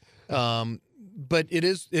 certainly. But it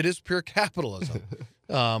is pure capitalism.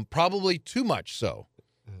 Probably too much so.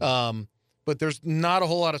 But there's not a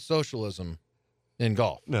whole lot of socialism in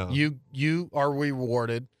golf. No. You are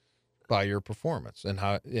rewarded by your performance and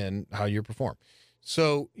how you perform.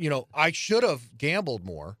 So, I should have gambled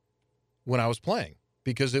more when I was playing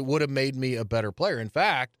because it would have made me a better player. In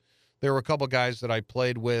fact, there were a couple guys that I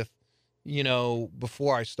played with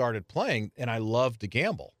before I started playing, and I loved to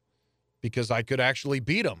gamble because I could actually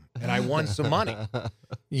beat them, and I won some money, I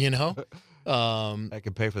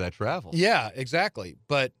could pay for that travel. Yeah, exactly.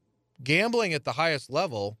 But gambling at the highest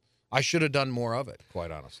level, I should have done more of it,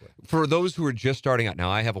 quite honestly. For those who are just starting out, now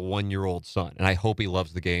I have a 1-year-old son, and I hope he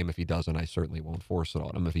loves the game. If he doesn't, I certainly won't force it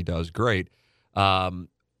on him. If he does, great.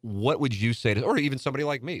 What would you say to, or even somebody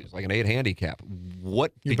like me, who's like an 8 handicap?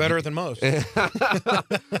 You're better than most.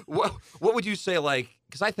 what would you say,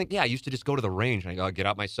 because I think, I used to just go to the range and I'd get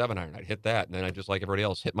out my 7-iron, I'd hit that, and then I'd just like everybody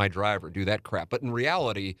else hit my driver, do that crap. But in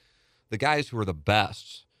reality, the guys who are the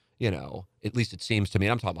best, at least it seems to me,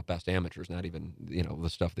 I'm talking about best amateurs, not even, the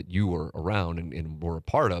stuff that you were around and were a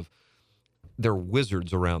part of. They're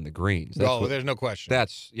wizards around the greens. There's no question.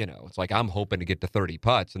 That's, it's like I'm hoping to get to 30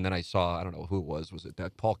 putts. And then I saw, I don't know who it was. Was it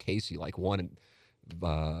Paul Casey, won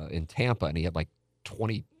in Tampa, and he had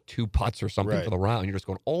 22 putts or something for the round. You're just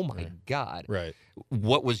going, oh, my God. Right.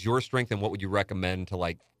 What was your strength, and what would you recommend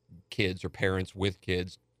to, kids or parents with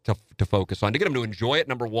kids to focus on, to get them to enjoy it,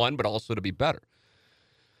 number one, but also to be better?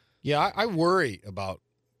 Yeah, I worry about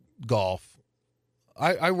golf.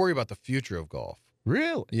 I worry about the future of golf.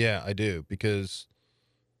 Really? Yeah, I do, because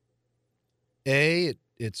A,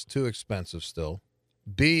 it's too expensive still.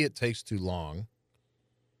 B, it takes too long.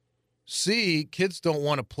 C, kids don't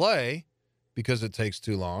want to play because it takes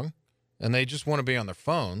too long, and they just want to be on their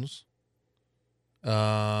phones.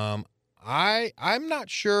 I'm not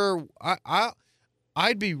sure.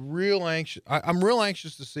 I'd be real anxious. I'm real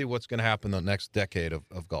anxious to see what's going to happen the next decade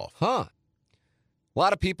of golf. Huh. A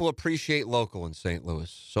lot of people appreciate local in St. Louis.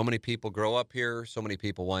 So many people grow up here. So many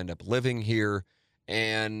people wind up living here.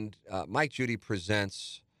 And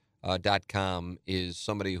MikeJudyPresents.com is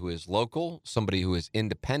somebody who is local, somebody who is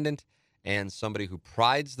independent, and somebody who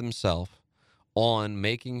prides themselves on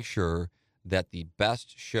making sure that the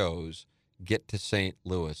best shows get to St.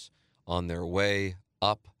 Louis on their way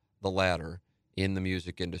up the ladder in the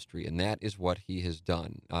music industry. And that is what he has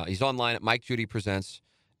done. He's online at MikeJudyPresents.com.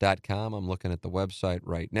 I'm looking at the website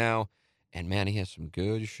right now, and man, he has some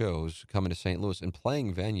good shows coming to St. Louis and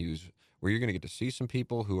playing venues where you're going to get to see some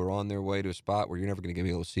people who are on their way to a spot where you're never going to be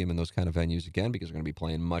able to see them in those kind of venues again, because they're going to be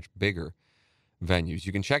playing much bigger venues.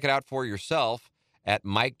 You can check it out for yourself at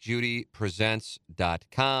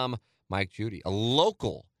MikeJudyPresents.com. Mike Judy, a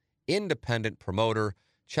local independent promoter.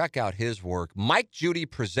 Check out his work. Mike Judy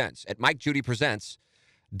Presents at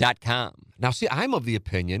MikeJudyPresents.com. Now, see, I'm of the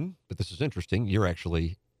opinion, but this is interesting, you're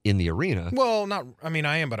actually in the arena. Well, I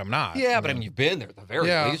am, but I'm not. Yeah, but you've been there at the very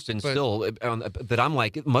least, and still, that I'm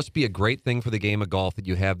like, it must be a great thing for the game of golf that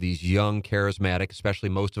you have these young, charismatic, especially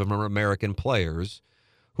most of them are American players,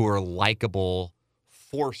 who are likable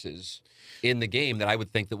forces in the game that I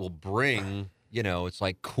would think that will bring, it's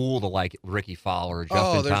cool to like Ricky Fowler, or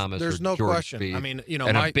Justin Thomas, there's or no George question. Speed. I mean,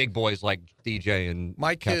 and big boys like DJ and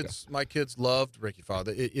my Koepka. kids loved Ricky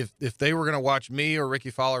Fowler. If they were going to watch me or Ricky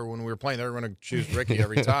Fowler when we were playing, they were going to choose Ricky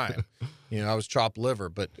every time. I was chopped liver,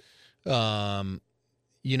 but it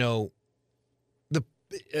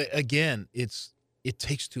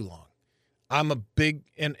takes too long. I'm a big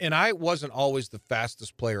and I wasn't always the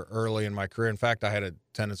fastest player early in my career. In fact, I had a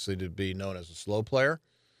tendency to be known as a slow player.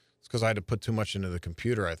 It's because I had to put too much into the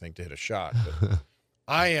computer, I think, to hit a shot. But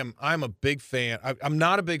I'm a big fan. I'm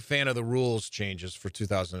not a big fan of the rules changes for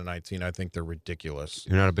 2019. I think they're ridiculous.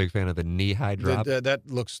 You're not a big fan of the knee-high drop? That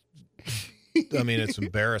looks. It's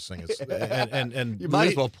embarrassing. And you might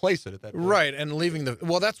as well place it at that point. Right, and leaving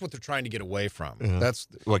that's what they're trying to get away from. Yeah. That's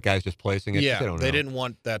what guys just placing it. Yeah, they didn't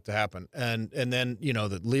want that to happen. And then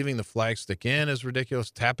leaving the flag stick in is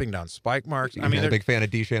ridiculous. Tapping down spike marks. You're a big fan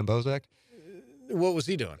of DeChambeau's. What was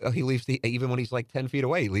he doing? Oh, he leaves even when he's like 10 feet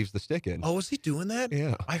away, he leaves the stick in. Oh, was he doing that?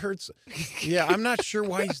 Yeah, I heard. Yeah, I'm not sure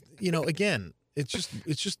why he's. Again, it's just.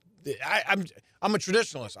 I'm a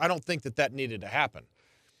traditionalist. I don't think that needed to happen.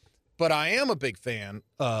 But I am a big fan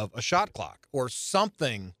of a shot clock or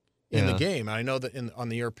something in the game. I know that on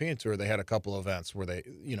the European Tour they had a couple of events where they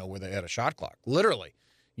had a shot clock. Literally,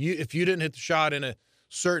 if you didn't hit the shot in a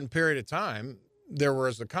certain period of time, there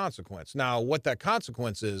was a consequence. Now, what that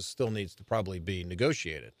consequence is still needs to probably be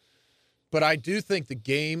negotiated. But I do think the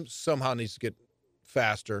game somehow needs to get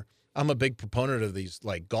faster. I'm a big proponent of these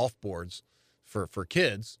golf boards for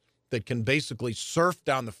kids that can basically surf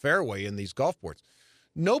down the fairway in these golf boards.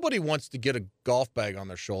 Nobody wants to get a golf bag on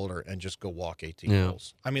their shoulder and just go walk 18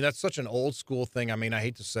 holes. I mean, that's such an old school thing. I mean, I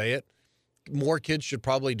hate to say it. More kids should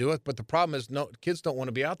probably do it, but the problem is kids don't want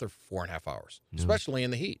to be out there for 4.5 hours, especially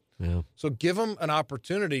in the heat. Yeah. So give them an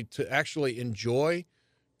opportunity to actually enjoy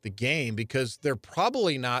the game because they're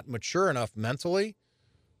probably not mature enough mentally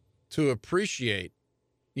to appreciate,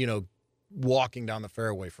 walking down the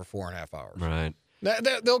fairway for 4.5 hours. Right.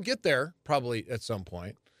 They'll get there probably at some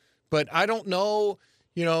point, but I don't know.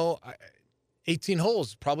 18 holes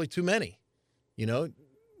is probably too many.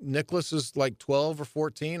 Nicholas is like 12 or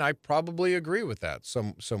 14. I probably agree with that.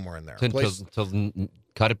 Somewhere in there.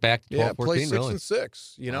 Cut it back to 12, 14, play 6 really? and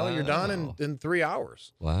 6. You're done in 3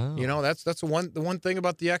 hours. Wow. That's the one thing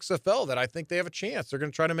about the XFL that I think they have a chance. They're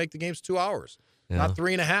going to try to make the games 2 hours, not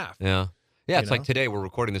 3.5. Yeah. Yeah, it's like today we're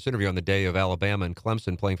recording this interview on the day of Alabama and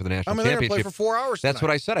Clemson playing for the national they're going to championship. play for 4 hours tonight. That's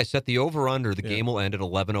what I said. I set the over-under. The game will end at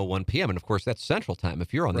 11:01 p.m. And, of course, that's Central Time.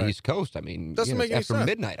 If you're on the East Coast, doesn't make any after sense.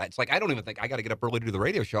 midnight. It's like I don't even think I got to get up early to do the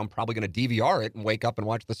radio show. I'm probably going to DVR it and wake up and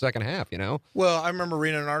watch the second half, Well, I remember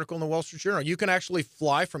reading an article in the Wall Street Journal. You can actually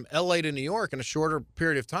fly from L.A. to New York in a shorter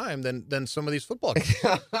period of time than some of these football games.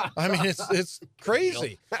 I mean, it's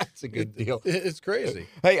crazy. That's a good deal. It's crazy.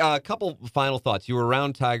 Hey, a couple final thoughts. You were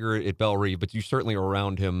around Tiger at Belle Reve, but you certainly were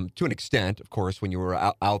around him to an extent, of course, when you were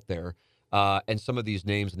out there. And some of these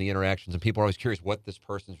names and the interactions, and people are always curious what this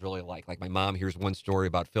person's really like. Like my mom hears one story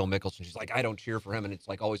about Phil Mickelson. She's like, I don't cheer for him. And it's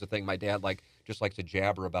like always a thing. My dad just likes to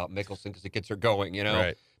jabber about Mickelson because it gets her going,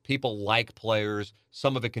 Right. People like players.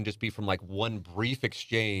 Some of it can just be from like one brief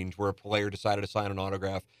exchange where a player decided to sign an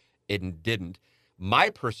autograph and didn't. My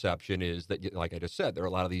perception is that, like I just said, there are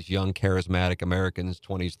a lot of these young, charismatic Americans,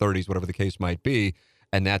 20s, 30s, whatever the case might be,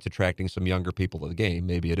 and that's attracting some younger people to the game.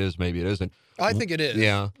 Maybe it is, maybe it isn't. I think it is.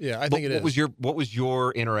 Yeah. I think it is. What was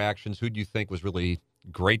your interactions? Who do you think was really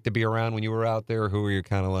great to be around when you were out there? Who were you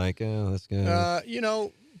kind of like, this guy?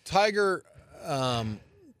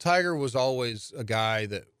 Tiger was always a guy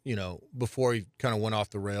that, before he kind of went off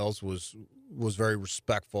the rails was very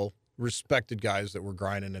respected guys that were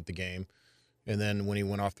grinding at the game. And then when he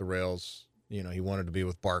went off the rails, he wanted to be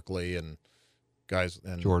with Barkley and guys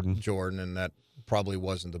and Jordan, and that probably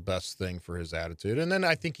wasn't the best thing for his attitude. And then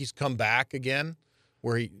I think he's come back again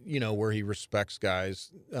where he respects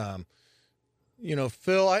guys.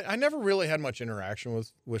 Phil, I never really had much interaction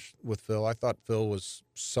with Phil. I thought Phil was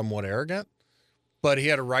somewhat arrogant, but he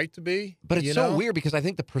had a right to be. But it's so weird because I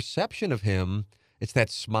think the perception of him, it's that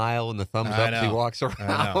smile and the thumbs up as he walks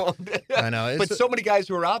around. I know. But so many guys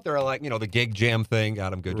who are out there are like, the gig jam thing.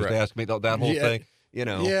 God, I'm good. Just ask me that whole thing.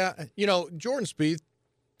 Yeah. Jordan Spieth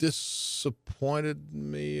disappointed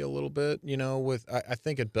me a little bit, I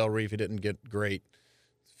think at Belle Reve he didn't get great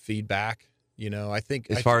feedback, I think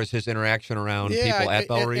as far as his interaction around people at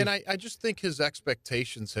Belle Reve. And I just think his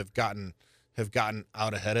expectations have gotten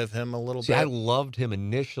out ahead of him a little bit. I loved him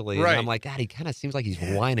initially, and I'm like, God, he kind of seems like he's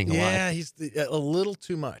whining a lot. Yeah, he's a little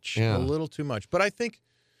too much. Yeah. A little too much. But I think,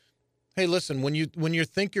 hey, listen, when you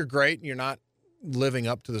think you're great and you're not living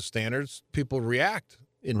up to the standards, people react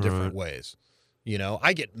in different ways.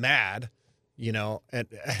 I get mad,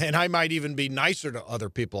 and I might even be nicer to other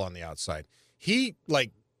people on the outside. He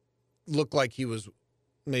looked like he was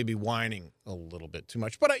maybe whining a little bit too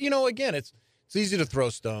much. But again, it's easy to throw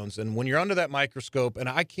stones, and when you're under that microscope, and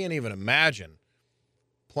I can't even imagine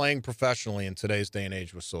playing professionally in today's day and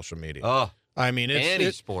age with social media. Oh, I mean,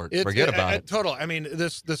 any sport, forget about it. Total. I mean,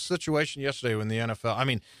 this situation yesterday in the NFL. I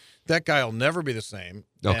mean, that guy will never be the same.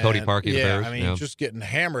 Oh, Cody Parkey, the Bears. I mean, just getting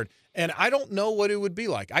hammered. And I don't know what it would be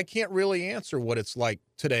like. I can't really answer what it's like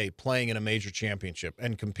today playing in a major championship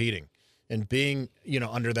and competing and being,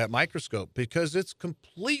 under that microscope, because it's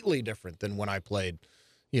completely different than when I played,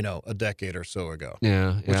 a decade or so ago.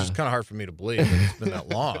 Yeah. Which is kind of hard for me to believe that it's been that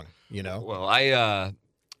long, Well,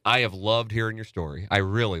 I have loved hearing your story. I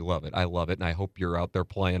really love it. I love it, and I hope you're out there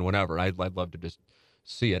playing whenever. I'd love to just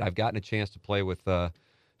see it. I've gotten a chance to play with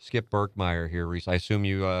Skip Berkmeyer here, Reese. I assume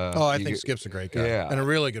you. I think Skip's a great guy, and a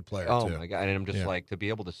really good player. Oh too. my God! And I'm just like, to be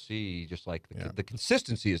able to see, just like the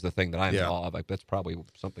consistency is the thing that I'm in awe of. Like, that's probably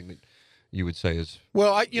something that you would say is.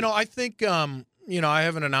 Well, I think I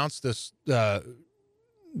haven't announced this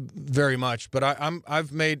very much, but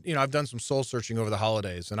I've done some soul searching over the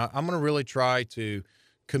holidays, and I'm going to really try to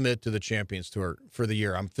commit to the Champions Tour for the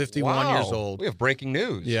year. I'm 51 years old. We have breaking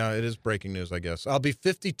news. Yeah, it is breaking news, I guess. I'll be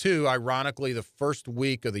 52, ironically, the first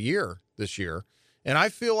week of the year this year. And I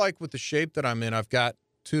feel like with the shape that I'm in, I've got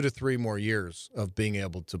 2 to 3 more years of being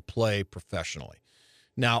able to play professionally.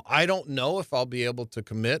 Now, I don't know if I'll be able to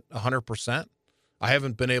commit 100%. I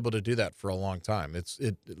haven't been able to do that for a long time.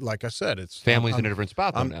 Like I said, it's family's in a different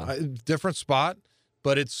spot now. Different spot,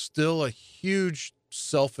 but it's still a huge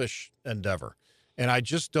selfish endeavor. And I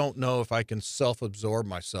just don't know if I can self-absorb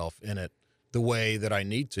myself in it the way that I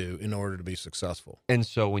need to in order to be successful. And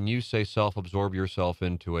so when you say self-absorb yourself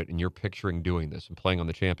into it, and you're picturing doing this and playing on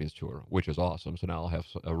the Champions Tour, which is awesome, so now I'll have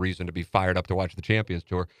a reason to be fired up to watch the Champions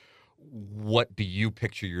Tour, what do you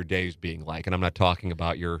picture your days being like? And I'm not talking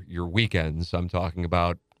about your weekends. I'm talking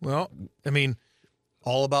about. Well, I mean,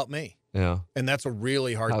 all about me. Yeah. And that's a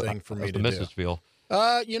really hard thing for me to do. How's the missus feel?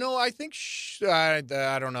 I think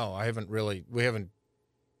I don't know. We haven't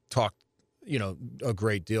talked, a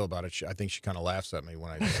great deal about it. I think she kind of laughs at me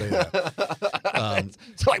when I say that.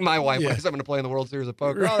 It's like my wife when I'm going to play in the World Series of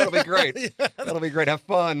Poker. Oh, that'll be great. Yeah. That'll be great. Have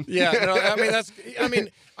fun. Yeah.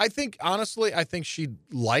 I think honestly, she'd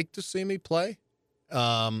like to see me play.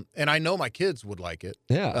 And I know my kids would like it.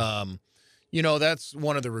 Yeah. That's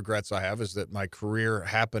one of the regrets I have is that my career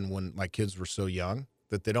happened when my kids were so young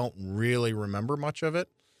that they don't really remember much of it.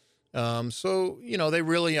 They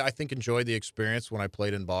really, I think, enjoyed the experience when I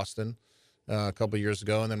played in Boston a couple of years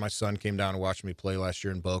ago. And then my son came down and watched me play last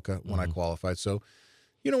year in Boca when I qualified. So,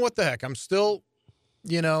 what the heck? I'm still,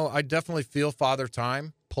 I definitely feel father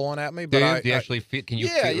time pulling at me. But do you actually feel, can you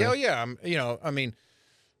feel it?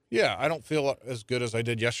 Yeah. I don't feel as good as I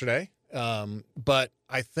did yesterday. But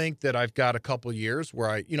I think that I've got a couple years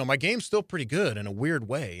where my game's still pretty good in a weird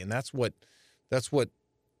way. And that's what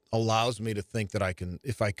allows me to think that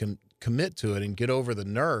if I can commit to it and get over the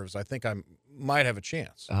nerves, I think I might have a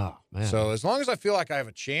chance. Oh, man. So as long as I feel like I have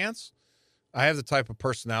a chance, I have the type of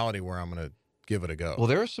personality where I'm going to give it a go. Well,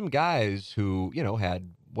 there are some guys who, had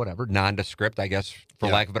whatever, nondescript, I guess, for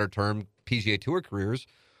lack of a better term, PGA Tour careers,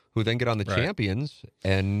 who then get on the Champions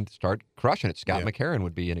and start crushing it. Scott McKernan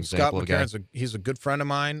would be an example of a guy. He's a good friend of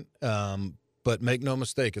mine, but make no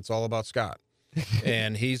mistake, it's all about Scott.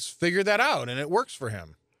 And he's figured that out, and it works for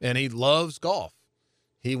him. And he loves golf.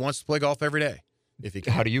 He wants to play golf every day if he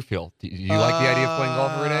can. How do you feel? Do you like the idea of playing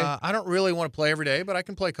golf every day? I don't really want to play every day, but I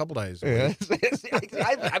can play a couple days. Yeah.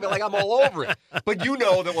 I mean, I'm all over it. But you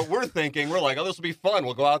know that what we're thinking, we're like, oh, this will be fun.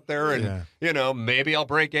 We'll go out there and, maybe I'll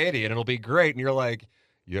break 80 and it'll be great. And you're like,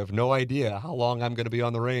 you have no idea how long I'm going to be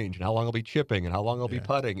on the range and how long I'll be chipping and how long I'll be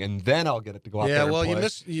putting. And then I'll get it to go out there and play.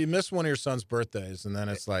 you miss one of your son's birthdays. And then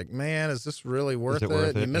it's like, man, is this really worth it?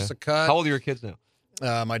 Worth it? You miss a cut. How old are your kids now?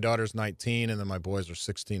 My daughter's 19, and then my boys are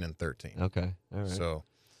 16 and 13. Okay, all right. So,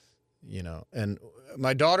 and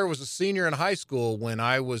my daughter was a senior in high school when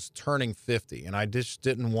I was turning 50, and I just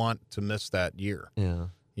didn't want to miss that year. Yeah.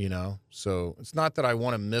 So it's not that I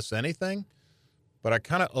want to miss anything, but I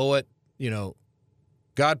kind of owe it.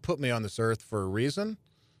 God put me on this earth for a reason.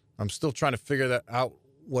 I'm still trying to figure that out,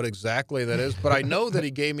 what exactly that is, but I know that he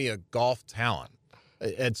gave me a golf talent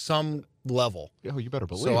at some level. Oh, you better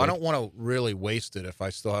believe it. So I don't want to really waste it if I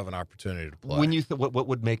still have an opportunity to play. When you what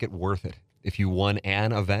would make it worth it? If you won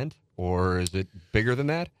an event, or is it bigger than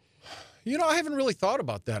that? I haven't really thought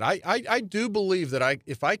about that. I do believe that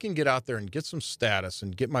if I can get out there and get some status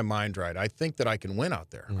and get my mind right, I think that I can win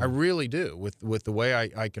out there. I really do with the way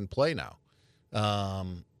I can play now.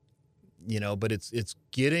 But it's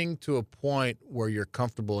getting to a point where you're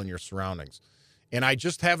comfortable in your surroundings. And I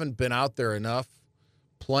just haven't been out there enough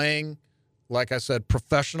playing, like I said,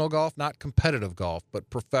 professional golf, not competitive golf,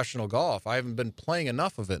 but professional golf. I haven't been playing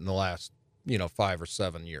enough of it in the last, 5 or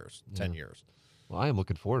 7 years, 10 years. Well, I am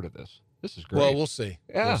looking forward to this. This is great. Well, we'll see.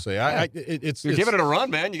 Yeah. We'll see. You're giving it a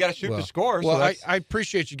run, man. You got to shoot the score. Well, I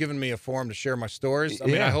appreciate you giving me a forum to share my stories. I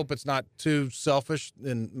mean, I hope it's not too selfish.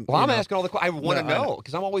 I'm asking all the questions. I want to know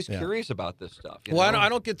because I'm always curious about this stuff. I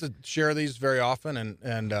don't get to share these very often,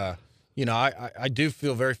 and I do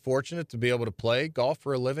feel very fortunate to be able to play golf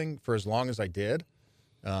for a living for as long as I did.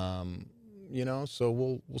 So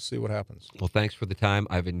we'll see what happens. Well, thanks for the time.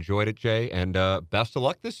 I've enjoyed it, Jay, and best of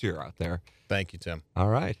luck this year out there. Thank you, Tim. All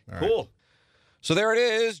right. Cool. Right. So there it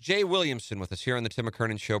is. Jay Williamson with us here on the Tim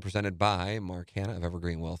McKernan Show, presented by Mark Hanna of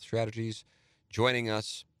Evergreen Wealth Strategies, joining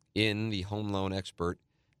us in the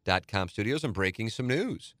HomeLoanExpert.com studios and breaking some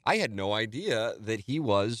news. I had no idea that he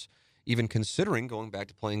was even considering going back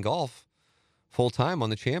to playing golf full-time on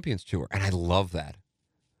the Champions Tour, and I love that.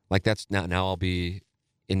 Like, that's now I'll be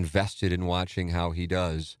invested in watching how he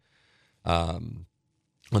does on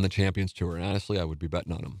the Champions Tour, and honestly, I would be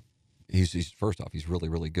betting on him. He's first off, he's really,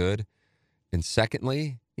 really good. And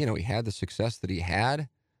secondly, he had the success that he had,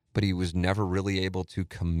 but he was never really able to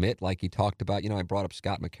commit like he talked about. I brought up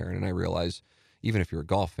Scott McKernan, and I realize even if you're a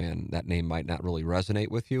golf fan, that name might not really resonate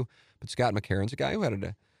with you. But Scott McKerran's a guy who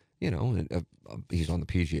had he's on the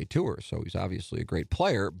PGA Tour, so he's obviously a great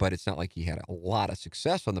player, but it's not like he had a lot of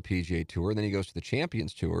success on the PGA Tour. And then he goes to the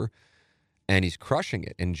Champions Tour, and he's crushing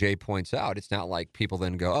it. And Jay points out it's not like people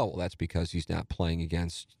then go, oh, well, that's because he's not playing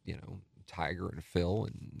against, Tiger and Phil,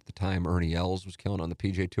 and at the time Ernie Els was killing on the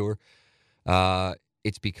PGA Tour.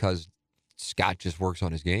 It's because Scott just works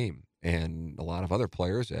on his game. And a lot of other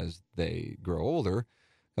players, as they grow older,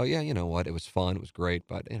 go, yeah, you know what, it was fun, it was great,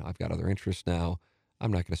 but I've got other interests now.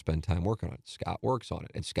 I'm not going to spend time working on it. Scott works on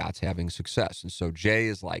it, and Scott's having success. And so Jay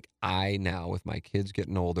is like, I now, with my kids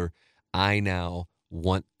getting older, I now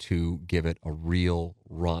want to give it a real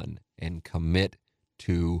run and commit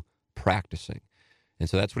to practicing. And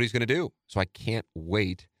so that's what he's going to do. So I can't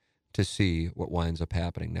wait to see what winds up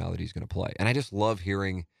happening now that he's going to play. And I just love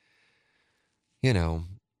hearing,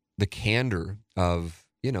 the candor of,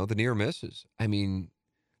 the near misses. I mean,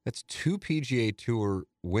 that's 2 PGA Tour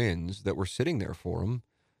wins that were sitting there for him.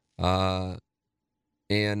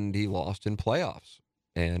 And he lost in playoffs.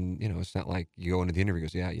 And, it's not like you go into the interview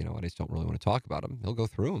and goes, yeah, I just don't really want to talk about him. He'll go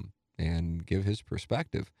through them and give his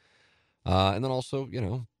perspective. And then also,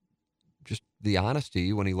 just the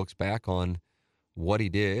honesty when he looks back on what he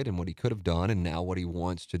did and what he could have done and now what he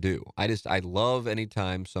wants to do. I love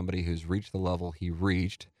anytime somebody who's reached the level he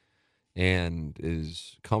reached and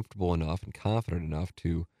is comfortable enough and confident enough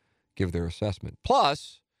to give their assessment.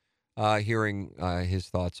 Plus, hearing his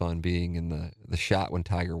thoughts on being in the shot when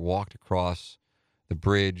Tiger walked across the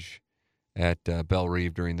bridge at Belle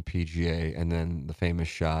Reve during the PGA, and then the famous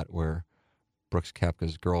shot where Brooks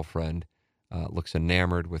Koepka's girlfriend looks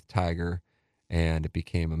enamored with Tiger, and it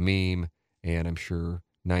became a meme, and I'm sure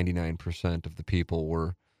 99% of the people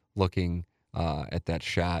were looking at that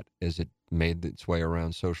shot as it made its way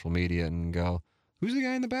around social media and go, who's the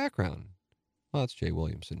guy in the background? Well, it's Jay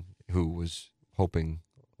Williamson, who was hoping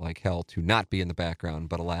like hell to not be in the background,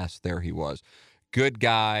 but alas, there he was. Good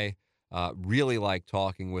guy. Really liked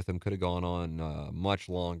talking with him. Could have gone on much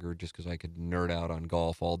longer just because I could nerd out on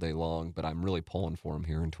golf all day long, but I'm really pulling for him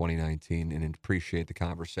here in 2019 and appreciate the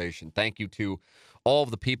conversation. Thank you to all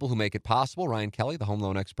of the people who make it possible. Ryan Kelly,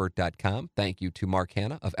 thehomeloanexpert.com. Thank you to Mark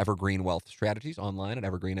Hanna of Evergreen Wealth Strategies, online at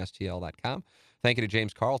evergreenstl.com. Thank you to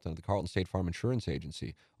James Carlton of the Carlton State Farm Insurance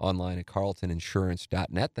Agency, online at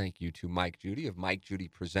carltoninsurance.net. Thank you to Mike Judy of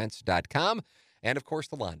MikeJudyPresents.com. And, of course,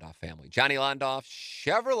 the Londoff family. Johnny Londoff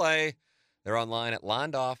Chevrolet. They're online at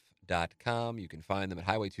londoff.com. You can find them at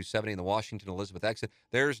Highway 270 in the Washington Elizabeth exit.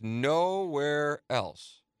 There's nowhere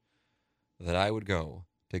else that I would go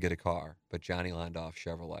to get a car but Johnny Londoff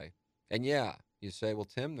Chevrolet. And, yeah, you say, well,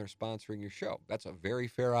 Tim, they're sponsoring your show. That's a very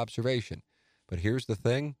fair observation. But here's the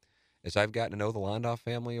thing. As I've gotten to know the Londoff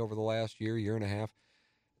family over the last year and a half,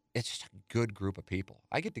 it's just a good group of people.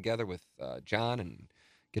 I get together with John and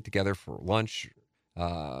get together for lunch,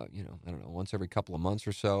 I don't know, once every couple of months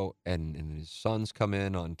or so, and his sons come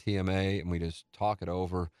in on TMA, and we just talk it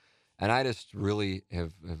over. And I just really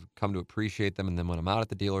have come to appreciate them. And then when I'm out at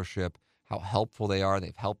the dealership, how helpful they are.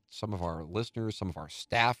 They've helped some of our listeners, some of our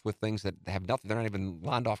staff with things that have nothing. They're not even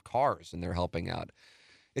Londoff cars, and they're helping out.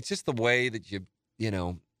 It's just the way that you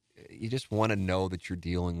just want to know that you're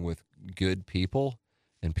dealing with good people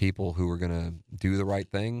and people who are going to do the right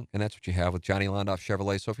thing. And that's what you have with Johnny Londoff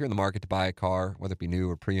Chevrolet. So if you're in the market to buy a car, whether it be new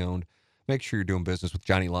or pre-owned, make sure you're doing business with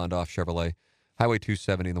Johnny Londoff Chevrolet, Highway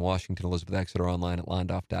 270 in the Washington Elizabeth exit, or online at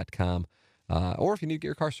londoff.com. Or if you need to get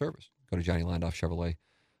your car serviced, go to Johnny Londoff Chevrolet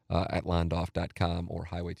at londoff.com, or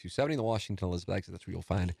Highway 270 in the Washington Elizabeth exit. That's where you'll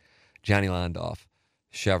find Johnny Londoff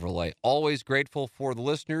Chevrolet. Always grateful for the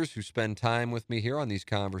listeners who spend time with me here on these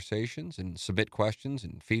conversations and submit questions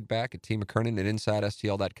and feedback at T. McKernan at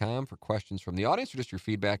InsideSTL.com for questions from the audience or just your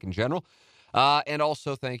feedback in general. And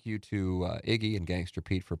also thank you to Iggy and Gangster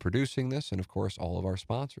Pete for producing this, and, of course, all of our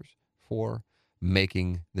sponsors for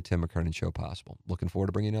making the Tim McKernan Show possible. Looking forward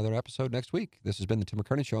to bringing another episode next week. This has been the Tim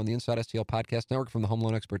McKernan Show on the Inside STL Podcast Network from the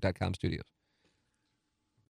HomeLoanExpert.com studios.